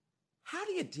 How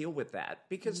do you deal with that?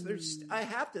 Because I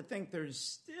have to think there's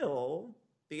still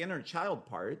the inner child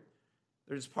part.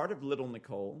 There's part of little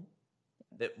Nicole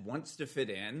that wants to fit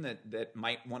in, that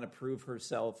might want to prove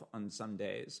herself on some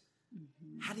days.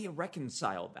 Mm-hmm. How do you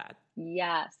reconcile that?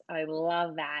 Yes, I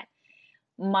love that.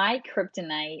 My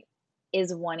kryptonite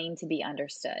is wanting to be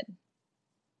understood.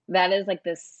 That is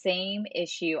the same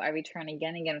issue I return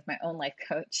again and again with my own life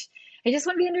coach. I just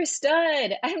want to be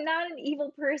understood. I'm not an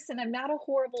evil person. I'm not a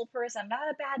horrible person. I'm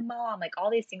not a bad mom. All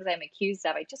these things I'm accused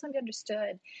of. I just want to be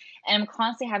understood. And I'm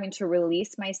constantly having to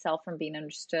release myself from being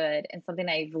understood. And something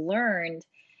I've learned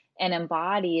and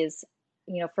embody is,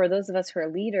 for those of us who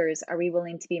are leaders, are we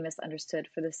willing to be misunderstood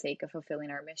for the sake of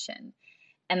fulfilling our mission?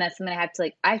 And that's something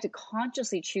I have to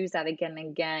consciously choose that again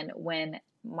and again when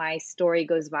my story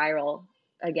goes viral.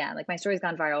 Again, my story's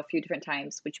gone viral a few different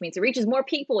times, which means it reaches more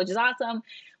people, which is awesome,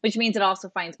 which means it also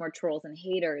finds more trolls and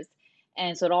haters.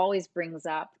 And so it always brings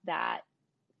up that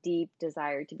deep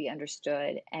desire to be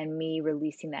understood, and me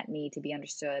releasing that need to be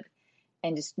understood,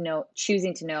 and just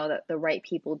choosing to know that the right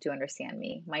people do understand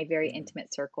me. My very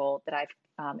intimate circle that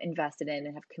I've invested in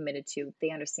and have committed to, they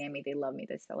understand me, they love me,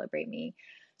 they celebrate me.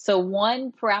 So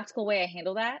one practical way I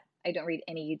handle that, I don't read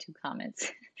any YouTube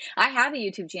comments. I have a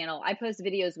YouTube channel. I post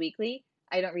videos weekly.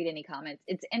 I don't read any comments.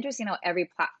 It's interesting how every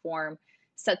platform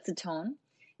sets the tone.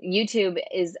 YouTube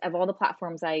is, of all the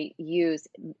platforms I use,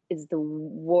 is the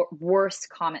worst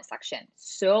comment section.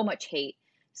 So much hate,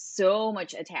 so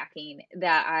much attacking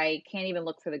that I can't even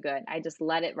look for the good. I just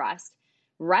let it rest.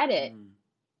 Reddit, Mm.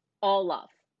 all love,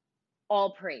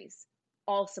 all praise,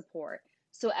 all support.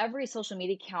 So every social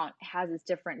media account has its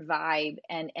different vibe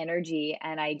and energy,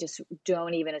 and I just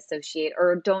don't even associate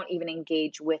or don't even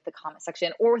engage with the comment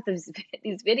section or with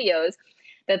these videos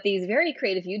that these very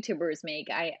creative YouTubers make.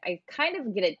 I kind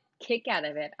of get a kick out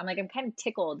of it. I'm kind of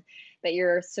tickled that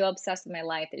you're so obsessed with my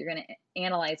life that you're going to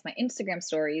analyze my Instagram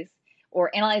stories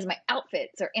or analyze my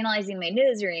outfits or analyzing my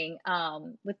nose ring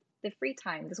with the free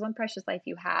time, this one precious life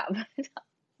you have.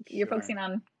 You're Sure. focusing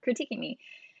on critiquing me.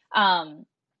 Um,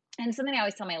 and something I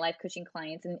always tell my life coaching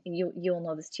clients, and you'll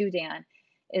know this too, Dan,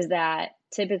 is that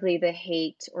typically the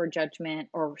hate or judgment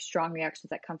or strong reactions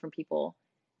that come from people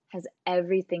has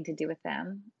everything to do with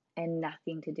them and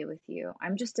nothing to do with you.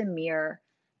 I'm just a mirror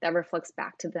that reflects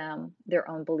back to them their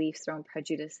own beliefs, their own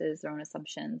prejudices, their own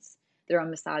assumptions, their own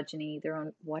misogyny, their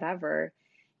own whatever.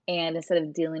 And instead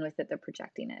of dealing with it, they're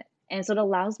projecting it. And so it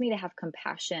allows me to have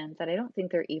compassion that I don't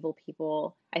think they're evil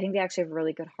people. I think they actually have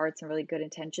really good hearts and really good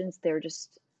intentions. They're just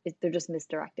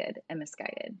misdirected and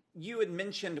misguided. You had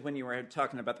mentioned when you were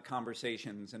talking about the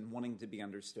conversations and wanting to be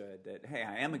understood that, hey,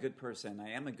 I am a good person, I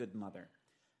am a good mother.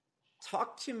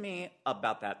 Talk to me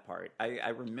about that part. I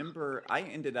remember I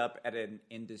ended up at an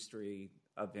industry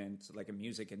event, like a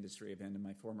music industry event in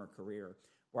my former career,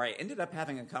 where I ended up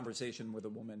having a conversation with a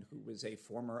woman who was a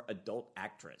former adult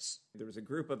actress. There was a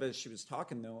group of us, she was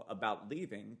talking, though, about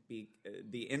leaving the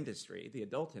industry, the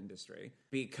adult industry,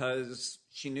 because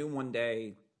she knew one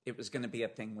day it was going to be a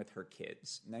thing with her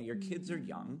kids. Now, your kids are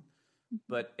young,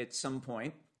 but at some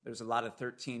point, there's a lot of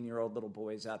 13-year-old little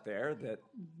boys out there that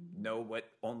know what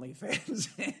OnlyFans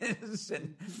is,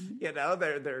 and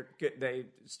they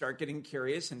start getting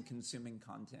curious and consuming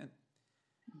content.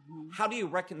 How do you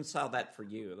reconcile that for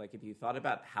you? Like, have you thought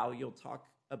about how you'll talk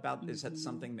about this? Is that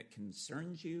something that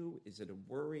concerns you? Is it a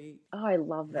worry? Oh, I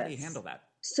love How do you handle this. that?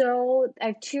 So I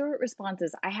have two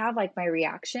responses. I have my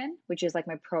reaction, which is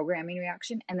my programming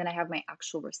reaction, and then I have my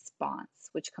actual response,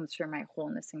 which comes from my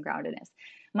wholeness and groundedness.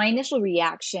 My initial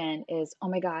reaction is, oh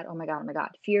my God, oh my God, oh my God,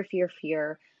 fear, fear,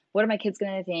 fear. What are my kids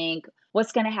going to think?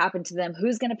 What's going to happen to them?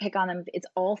 Who's going to pick on them? It's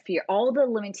all fear. All the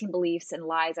limiting beliefs and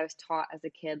lies I was taught as a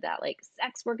kid that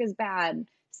sex work is bad,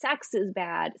 sex is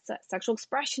bad, sexual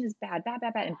expression is bad, bad,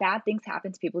 bad, bad, and bad things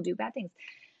happen to people who do bad things.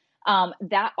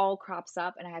 That all crops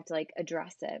up and I have to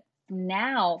address it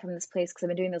now from this place because I've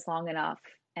been doing this long enough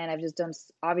and I've just done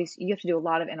obviously you have to do a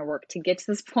lot of inner work to get to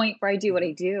this point where I do what I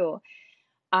Mm-hmm. do.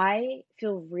 I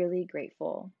feel really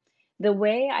grateful. The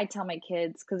way I tell my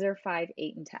kids, because they're 5,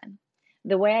 8, and 10,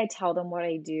 the way I tell them what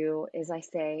I do is I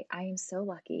say, I am so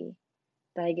lucky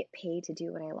that I get paid to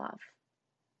do what I love.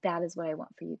 That is what I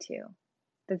want for you too.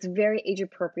 That's very age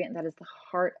appropriate and that is the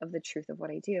heart of the truth of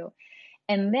what I do.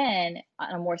 And then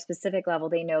on a more specific level,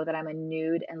 they know that I'm a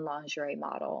nude and lingerie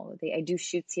model. I do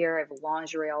shoots here. I have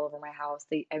lingerie all over my house.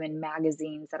 I'm in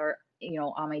magazines that are,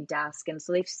 on my desk. And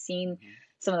so they've seen Mm-hmm.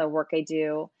 some of the work I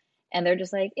do. And they're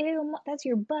just like, ew, that's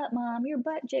your butt, mom. Your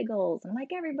butt jiggles. And I'm like,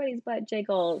 everybody's butt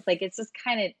jiggles. It's just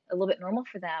kind of a little bit normal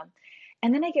for them.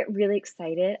 And then I get really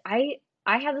excited. I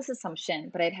have this assumption,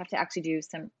 but I'd have to actually do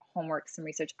some homework, some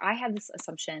research. I have this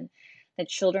assumption that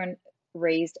children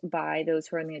raised by those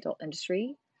who are in the adult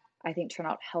industry, I think turn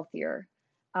out healthier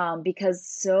because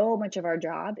so much of our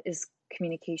job is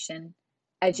communication,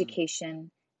 Mm-hmm.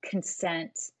 education,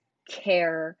 consent,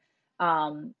 care,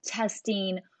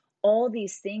 testing, all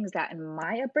these things that in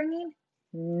my upbringing,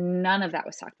 none of that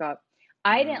was talked about.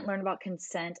 I didn't learn about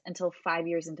consent until 5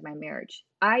 years into my marriage.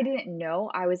 I didn't know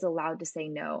I was allowed to say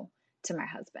no to my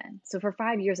husband. So for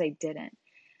 5 years, I didn't.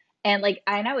 And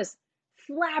I was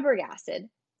flabbergasted,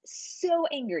 so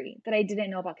angry that I didn't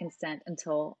know about consent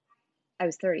until I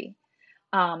was 30.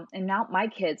 And now my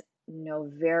kids know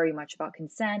very much about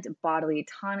consent, bodily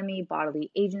autonomy,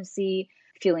 bodily agency,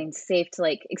 feeling safe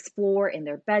to explore in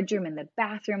their bedroom, in the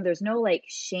bathroom. There's no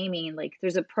shaming,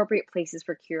 there's appropriate places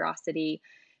for curiosity,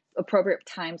 appropriate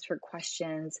times for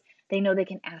questions. They know they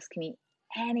can ask me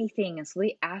anything. And so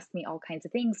they ask me all kinds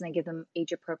of things and I give them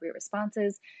age appropriate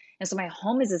responses. And so my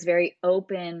home is this very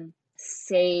open,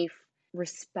 safe,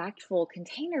 respectful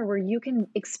container where you can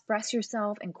express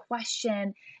yourself and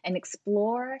question and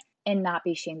explore and not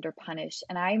be shamed or punished.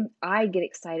 And I get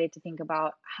excited to think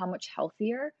about how much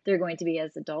healthier they're going to be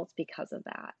as adults because of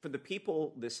that. For the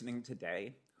people listening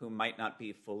today who might not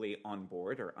be fully on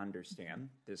board or understand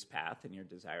this path and your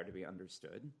desire to be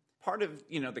understood, part of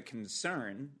the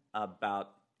concern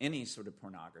about any sort of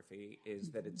pornography is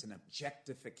that it's an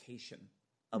objectification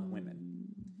of women.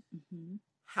 Mm-hmm.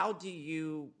 How do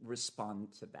you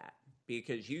respond to that?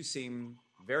 Because you seem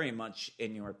very much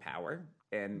in your power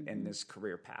and in this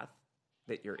career path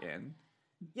that you're in.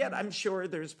 Yet I'm sure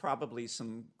there's probably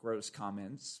some gross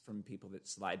comments from people that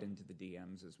slide into the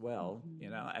DMs as well. You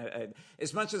know,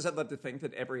 as much as I'd love to think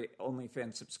that every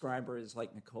OnlyFans subscriber is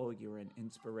like, Nicole, you're an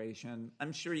inspiration,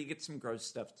 I'm sure you get some gross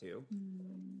stuff too.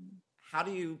 How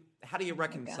do you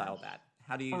reconcile that?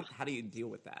 How do you deal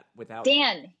with that without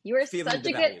Dan, you are feeling such a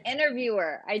devalued? good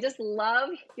interviewer. I just love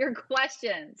your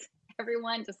questions.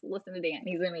 Everyone, just listen to Dan.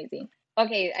 He's amazing.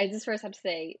 Okay, I just first have to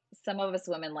say, some of us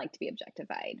women like to be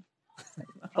objectified.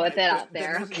 Put that out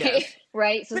there, okay? Yes.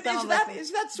 Right? So But some is of that, us...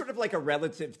 is that sort of like a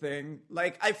relative thing?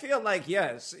 Like, I feel like,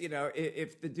 yes, you know,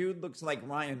 if the dude looks like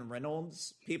Ryan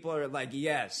Reynolds, people are like,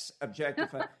 yes,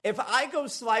 objectify. If I go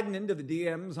sliding into the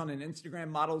DMs on an Instagram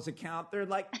model's account, they're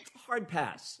like, hard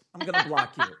pass. I'm going to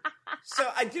block you. So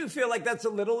I do feel like that's a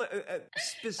little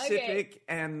specific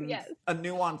and Yes. a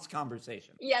nuanced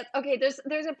conversation. Yes. Okay.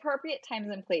 There's appropriate times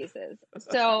and places.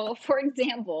 So, for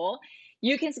example,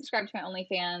 you can subscribe to my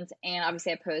OnlyFans, and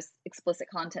obviously I post explicit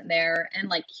content there and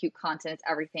like cute content. It's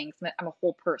everything. So I'm a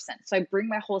whole person. So I bring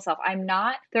my whole self.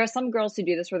 There are some girls who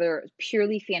do this where they're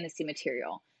purely fantasy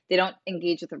material. They don't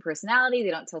engage with their personality.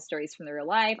 They don't tell stories from their real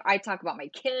life. I talk about my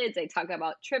kids. I talk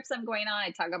about trips I'm going on.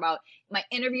 I talk about my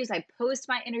interviews. I post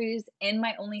my interviews in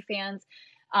my OnlyFans.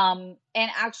 And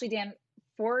actually, Dan,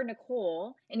 for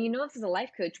Nicole, and you know, this is a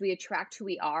life coach, we attract who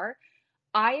we are.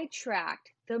 I attract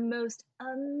the most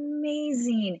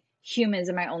amazing humans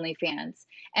in my OnlyFans.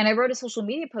 And I wrote a social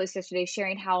media post yesterday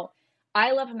sharing how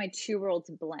I love how my two worlds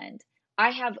blend. I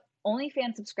have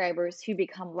OnlyFans subscribers who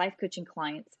become life coaching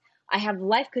clients. I have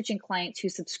life coaching clients who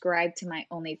subscribe to my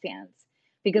OnlyFans.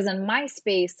 Because in my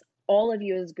space, all of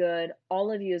you is good,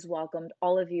 all of you is welcomed,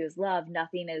 all of you is loved,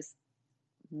 nothing is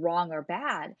wrong or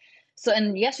bad. So,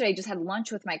 and yesterday I just had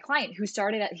lunch with my client who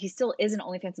he still is an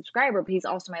OnlyFans subscriber, but he's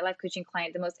also my life coaching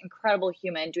client, the most incredible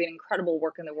human doing incredible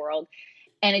work in the world.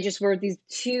 And it just were these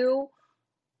two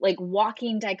like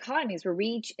walking dichotomies where we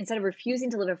each, instead of refusing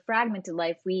to live a fragmented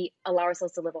life, we allow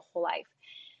ourselves to live a whole life.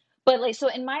 But like, so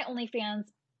in my OnlyFans,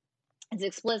 it's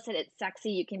explicit, it's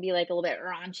sexy. You can be like a little bit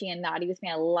raunchy and naughty with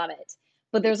me. I love it.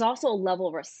 But there's also a level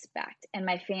of respect, and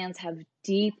my fans have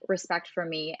deep respect for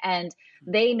me. And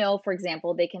they know, for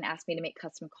example, they can ask me to make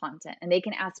custom content, and they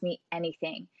can ask me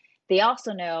anything. They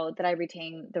also know that I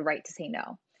retain the right to say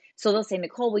no. So they'll say,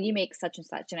 Nicole, will you make such and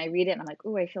such? And I read it and I'm like,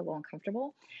 oh, I feel a little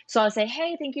uncomfortable. So I'll say,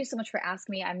 hey, thank you so much for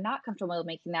asking me. I'm not comfortable with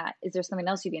making that. Is there something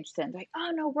else you'd be interested in? They're like,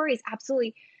 oh, no worries.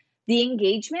 Absolutely. The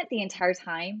engagement the entire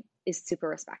time is super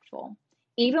respectful.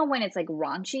 Even when it's like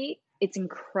raunchy, it's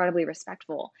incredibly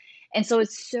respectful. And so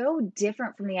it's so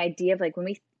different from the idea of like when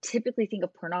we typically think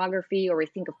of pornography or we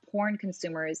think of porn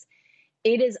consumers,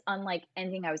 it is unlike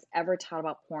anything I was ever taught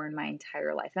about porn my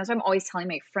entire life. And that's why I'm always telling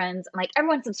my friends, I'm like,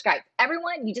 everyone subscribe.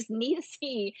 Everyone, you just need to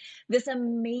see this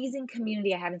amazing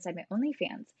community I have inside my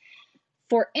OnlyFans.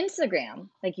 For Instagram,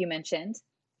 like you mentioned,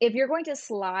 if you're going to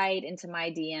slide into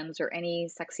my DMs or any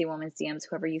sexy woman's DMs,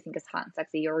 whoever you think is hot and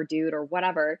sexy or a dude or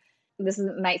whatever,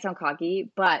 might sound cocky,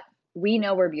 but we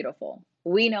know we're beautiful.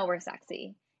 We know we're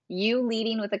sexy. You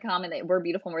leading with a comment that we're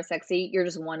beautiful and we're sexy, you're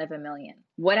just one of a million.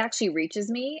 What actually reaches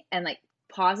me and like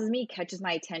pauses me, catches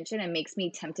my attention, and makes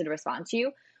me tempted to respond to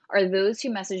you are those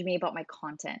who message me about my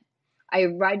content. I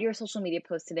read your social media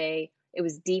post today. It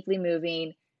was deeply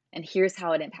moving, and here's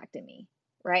how it impacted me.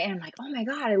 Right. And I'm like, oh my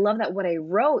God, I love that. What I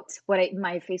wrote,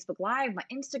 my Facebook Live, my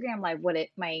Instagram Live,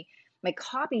 my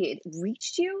copy, it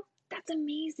reached you. That's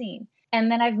amazing. And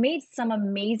then I've made some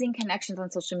amazing connections on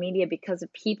social media because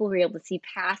of people who are able to see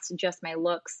past just my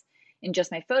looks and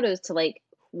just my photos to like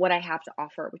what I have to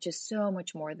offer, which is so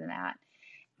much more than that.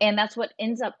 And that's what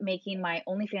ends up making my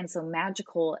OnlyFans so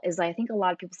magical is I think a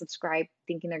lot of people subscribe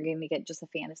thinking they're going to get just a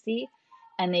fantasy,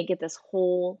 and they get this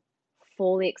whole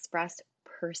fully expressed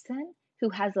person who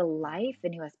has a life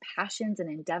and who has passions and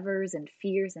endeavors and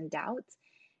fears and doubts.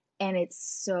 And it's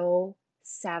so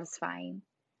satisfying.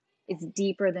 It's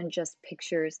deeper than just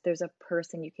pictures. There's a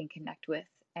person you can connect with.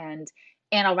 And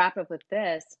I'll wrap up with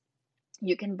this.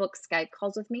 You can book Skype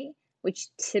calls with me, which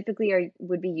typically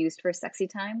would be used for sexy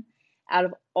time. Out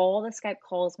of all the Skype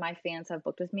calls my fans have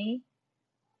booked with me,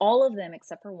 all of them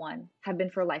except for one have been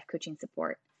for life coaching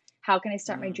support. How can I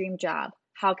start my dream job?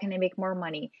 How can I make more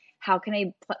money? How can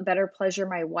I better pleasure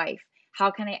my wife? How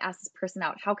can I ask this person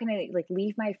out? How can I like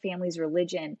leave my family's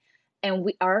religion? And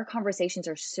our conversations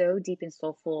are so deep and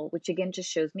soulful, which again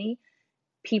just shows me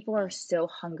people are so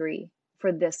hungry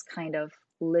for this kind of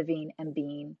living and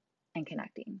being and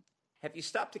connecting. Have you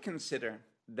stopped to consider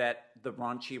that the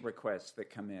raunchy requests that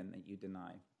come in that you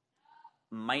deny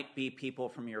might be people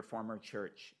from your former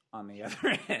church on the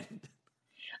other end?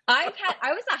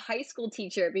 I was a high school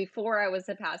teacher before I was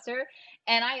a pastor,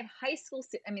 and I have high school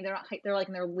I mean, they're not they're like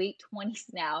in their late 20s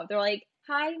now. They're like,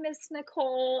 "Hi, Miss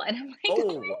Nicole." And I'm like,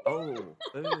 "Oh Oh, my oh,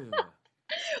 ugh.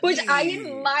 which I Yee.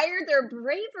 admire their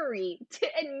bravery to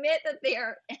admit that they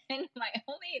are in my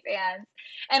OnlyFans.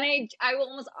 And I will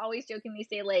almost always jokingly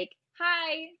say like,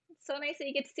 "Hi, so nice that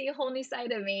you get to see a whole new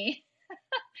side of me."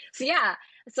 So yeah,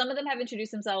 some of them have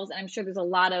introduced themselves, and I'm sure there's a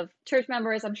lot of church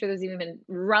members. I'm sure there's even been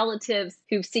relatives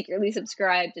who've secretly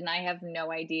subscribed, and I have no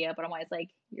idea. But I'm always like,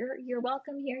 "You're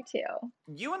welcome here too."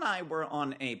 You and I were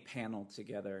on a panel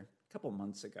together a couple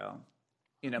months ago.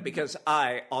 Mhm. Because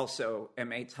I also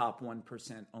am a top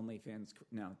 1% OnlyFans.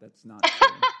 No, that's not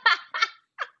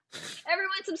true.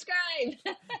 Everyone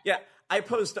subscribe. Yeah, I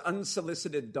post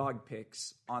unsolicited dog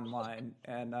pics online,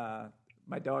 and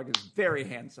my dog is very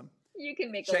handsome. You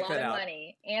can make a Check lot that of out.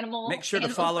 money. Make sure to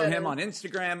Animal follow him photos. on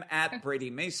Instagram at Brady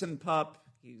Mason Pup.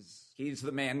 He's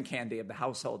the man candy of the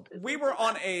household. We were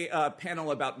on a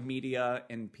panel about media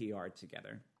and PR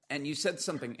together. And you said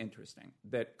something interesting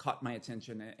that caught my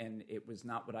attention, and it was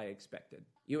not what I expected.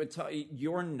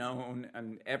 You're known,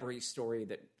 and every story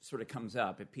that sort of comes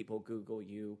up, if people Google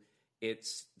you,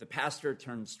 it's the pastor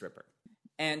turned stripper.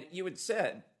 And you had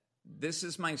said, "This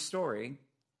is my story,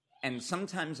 and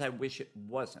sometimes I wish it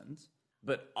wasn't,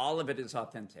 but all of it is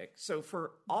authentic." So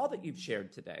for all that you've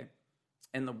shared today,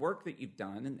 and the work that you've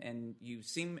done, and you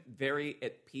seem very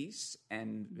at peace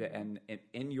and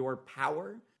in your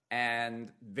power,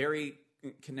 and very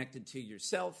connected to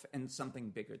yourself and something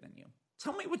bigger than you.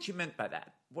 Tell me what you meant by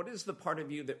that. What is the part of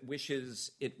you that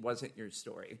wishes it wasn't your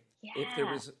story? Yeah.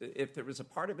 If there was a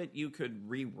part of it you could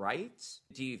rewrite,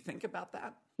 do you think about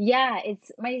that? Yeah, it's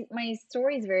my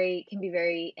story is very can be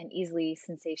very and easily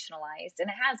sensationalized, and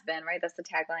it has been, right? That's the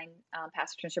tagline,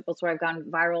 Pastor Turned Stripper, where I've gone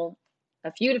viral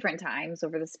a few different times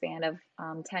over the span of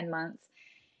 10 months.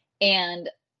 And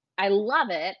I love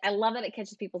it. I love that it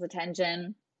catches people's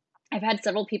attention. I've had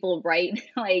several people write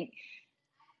like,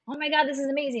 "Oh my God, this is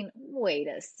amazing." Wait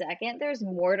a second, there's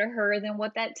more to her than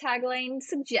what that tagline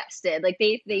suggested. Like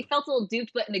they Yeah. felt a little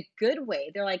duped, but in a good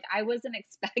way. They're like, "I wasn't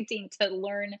expecting to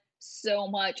learn so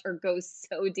much or go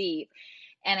so deep."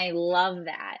 And I love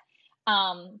that.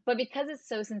 But because it's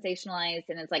so sensationalized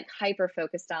and it's like hyper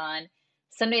focused on,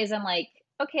 some days I'm like,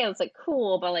 okay, it's like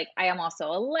cool, but like I am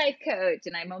also a life coach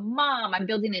and I'm a mom. I'm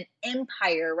building an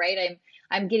empire, right?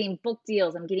 I'm getting book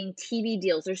deals, I'm getting TV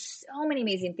deals. There's so many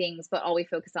amazing things, but all we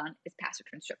focus on is pastor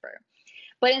turned stripper.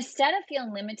 But instead of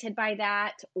feeling limited by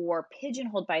that or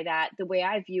pigeonholed by that, the way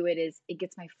I view it is it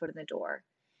gets my foot in the door.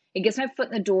 It gets my foot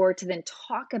in the door to then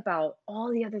talk about all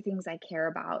the other things I care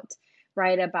about,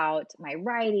 right? About my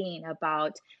writing,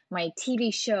 about my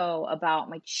TV show, about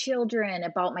my children,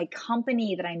 about my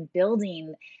company that I'm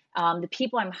building, the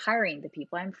people I'm hiring, the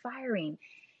people I'm firing.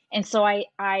 And so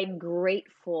I'm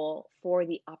grateful for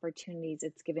the opportunities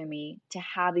it's given me to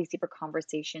have these deeper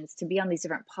conversations, to be on these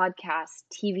different podcasts,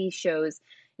 TV shows,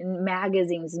 and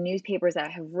magazines, newspapers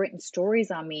that have written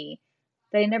stories on me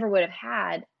that I never would have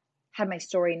had my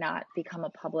story not become a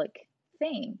public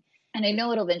thing. And I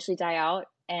know it'll eventually die out,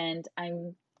 and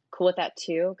I'm cool with that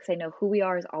too, because I know who we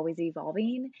are is always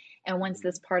evolving. And once Mhm.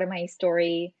 this part of my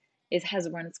story has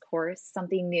run its course,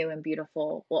 something new and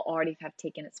beautiful will already have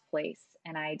taken its place.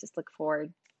 And I just look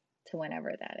forward to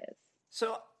whenever that is.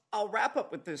 So I'll wrap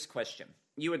up with this question.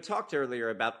 You had talked earlier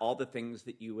about all the things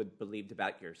that you had believed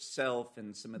about yourself,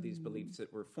 and some of these Mm. beliefs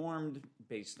that were formed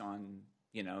based on,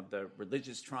 the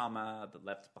religious trauma, the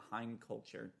left behind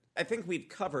culture. I think we've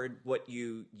covered what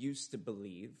you used to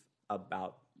believe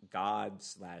about God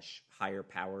slash higher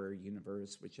power,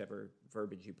 universe, whichever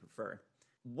verbiage you prefer.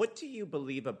 What do you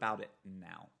believe about it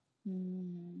now?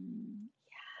 Mm.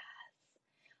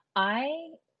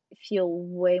 I feel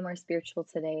way more spiritual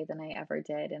today than I ever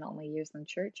did in all my years in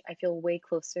church. I feel way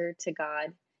closer to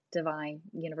God, divine,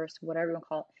 universe, whatever you want to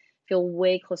call it. I feel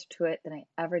way closer to it than I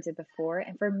ever did before.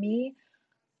 And for me,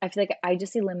 I feel like I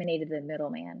just eliminated the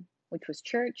middleman, which was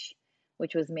church,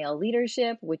 which was male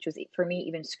leadership, which was for me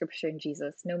even scripture and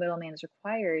Jesus. No middleman is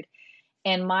required.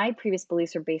 And my previous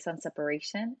beliefs are based on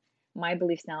separation. My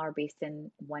beliefs now are based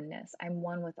in oneness. I'm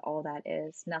one with all that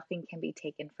is. Nothing can be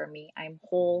taken from me. I'm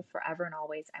whole forever and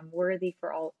always. I'm worthy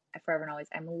for all forever and always.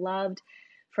 I'm loved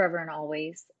forever and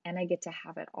always, and I get to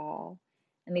have it all.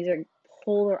 And these are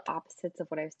polar opposites of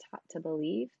what I was taught to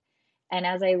believe. And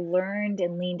as I learned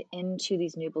and leaned into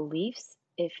these new beliefs,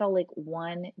 it felt like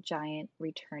one giant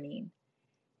returning.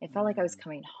 It felt like I was Mm.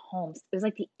 coming home. It was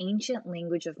like the ancient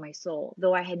language of my soul,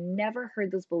 though I had never heard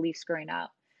those beliefs growing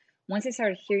up. Once I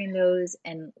started hearing those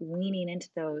and leaning into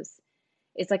those,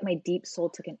 it's like my deep soul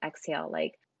took an exhale,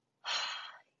 like,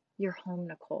 you're home,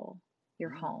 Nicole. You're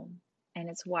home. And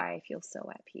it's why I feel so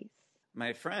at peace.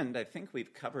 My friend, I think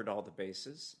we've covered all the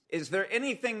bases. Is there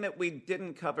anything that we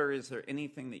didn't cover? Is there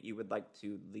anything that you would like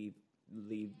to leave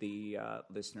the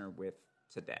listener with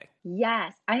today?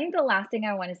 Yes. I think the last thing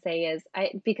I want to say is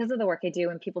because of the work I do,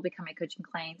 when people become my coaching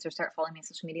clients or start following me on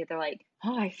social media, they're like,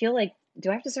 oh, I feel like, do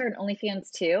I have to start an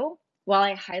OnlyFans too? Well,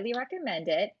 I highly recommend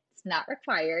it. It's not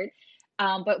required.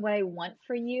 But what I want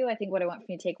for you, I think what I want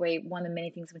for you to take away, one of the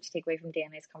many things I want you to take away from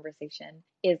Danny's conversation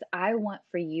is I want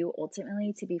for you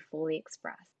ultimately to be fully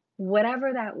expressed.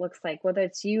 Whatever that looks like, whether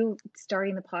it's you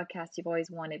starting the podcast you've always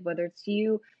wanted, whether it's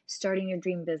you starting your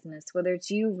dream business, whether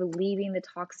it's you relieving the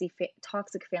toxic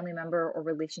family member or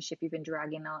relationship you've been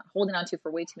holding on to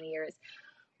for way too many years,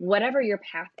 whatever your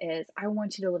path is, I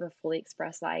want you to live a fully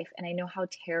expressed life. And I know how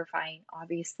terrifying,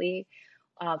 obviously,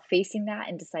 facing that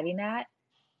and deciding that.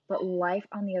 But life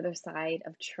on the other side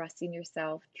of trusting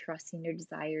yourself, trusting your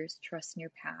desires, trusting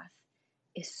your path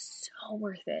is so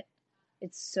worth it.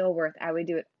 It's so worth it. I would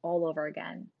do it all over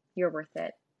again. You're worth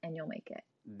it, and you'll make it.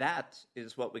 That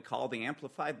is what we call the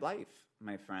amplified life,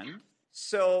 my friend.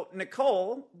 So,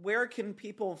 Nicole, where can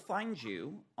people find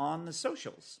you on the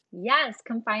socials? Yes,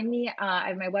 come find me. I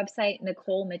have my website,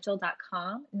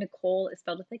 NicoleMitchell.com. Nicole is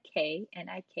spelled with a K,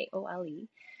 Nikole.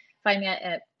 Find me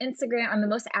at Instagram. I'm the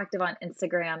most active on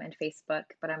Instagram and Facebook,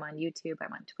 but I'm on YouTube.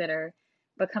 I'm on Twitter.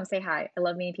 But come say hi. I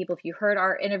love meeting people. If you heard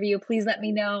our interview, please let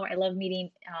me know. I love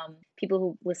meeting people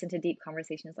who listen to deep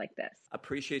conversations like this.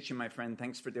 Appreciate you, my friend.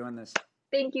 Thanks for doing this.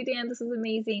 Thank you, Dan. This was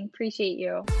amazing. Appreciate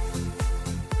you.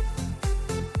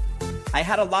 I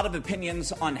had a lot of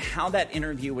opinions on how that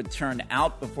interview would turn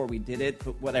out before we did it,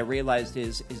 but what I realized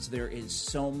is there is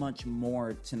so much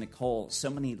more to Nicole, so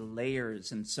many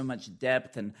layers and so much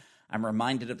depth, and I'm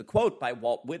reminded of the quote by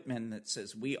Walt Whitman that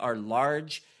says, "We are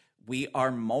large, we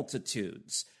are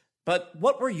multitudes." But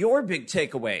what were your big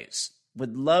takeaways?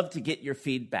 Would love to get your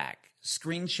feedback.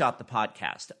 Screenshot the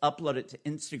podcast, upload it to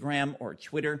Instagram or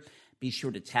Twitter. Be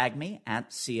sure to tag me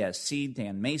at CSC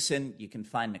Dan Mason. You can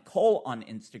find Nicole on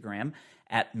Instagram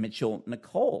at Mitchell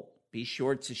Nicole. Be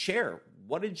sure to share.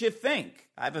 What did you think?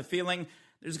 I have a feeling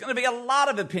there's going to be a lot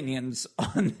of opinions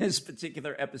on this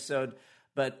particular episode,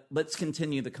 but let's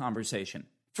continue the conversation.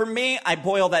 For me, I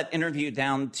boil that interview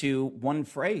down to one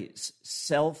phrase: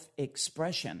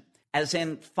 self-expression, as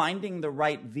in finding the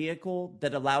right vehicle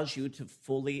that allows you to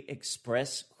fully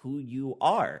express who you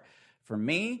are. For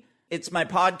me, it's my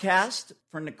podcast.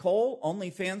 For Nicole,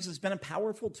 OnlyFans has been a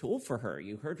powerful tool for her.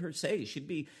 You heard her say she'd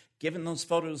be giving those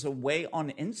photos away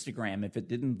on Instagram if it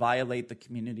didn't violate the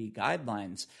community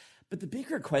guidelines. But the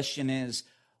bigger question is,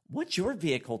 what's your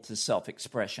vehicle to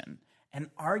self-expression? And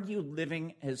are you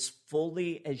living as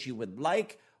fully as you would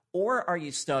like, or are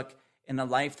you stuck in a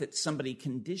life that somebody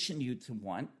conditioned you to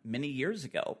want many years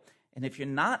ago? And if you're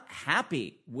not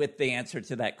happy with the answer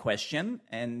to that question,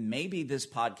 and maybe this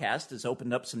podcast has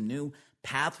opened up some new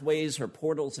pathways or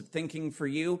portals of thinking for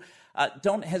you,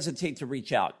 don't hesitate to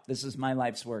reach out. This is my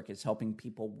life's work, is helping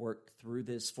people work through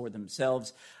this for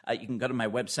themselves. You can go to my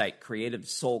website,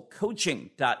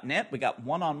 creativesoulcoaching.net. We got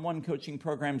one-on-one coaching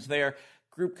programs there,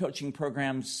 group coaching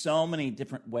programs, so many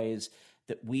different ways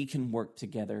that we can work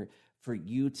together for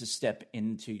you to step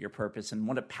into your purpose. And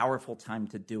what a powerful time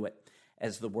to do it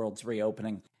as the world's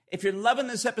reopening. If you're loving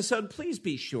this episode, please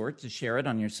be sure to share it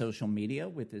on your social media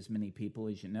with as many people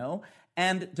as you know.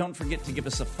 And don't forget to give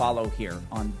us a follow here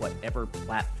on whatever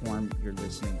platform you're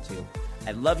listening to.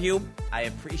 I love you, I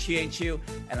appreciate you,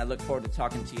 and I look forward to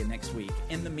talking to you next week.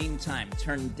 In the meantime,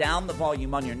 turn down the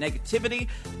volume on your negativity,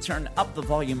 turn up the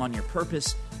volume on your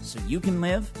purpose, so you can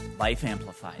live life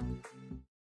amplified.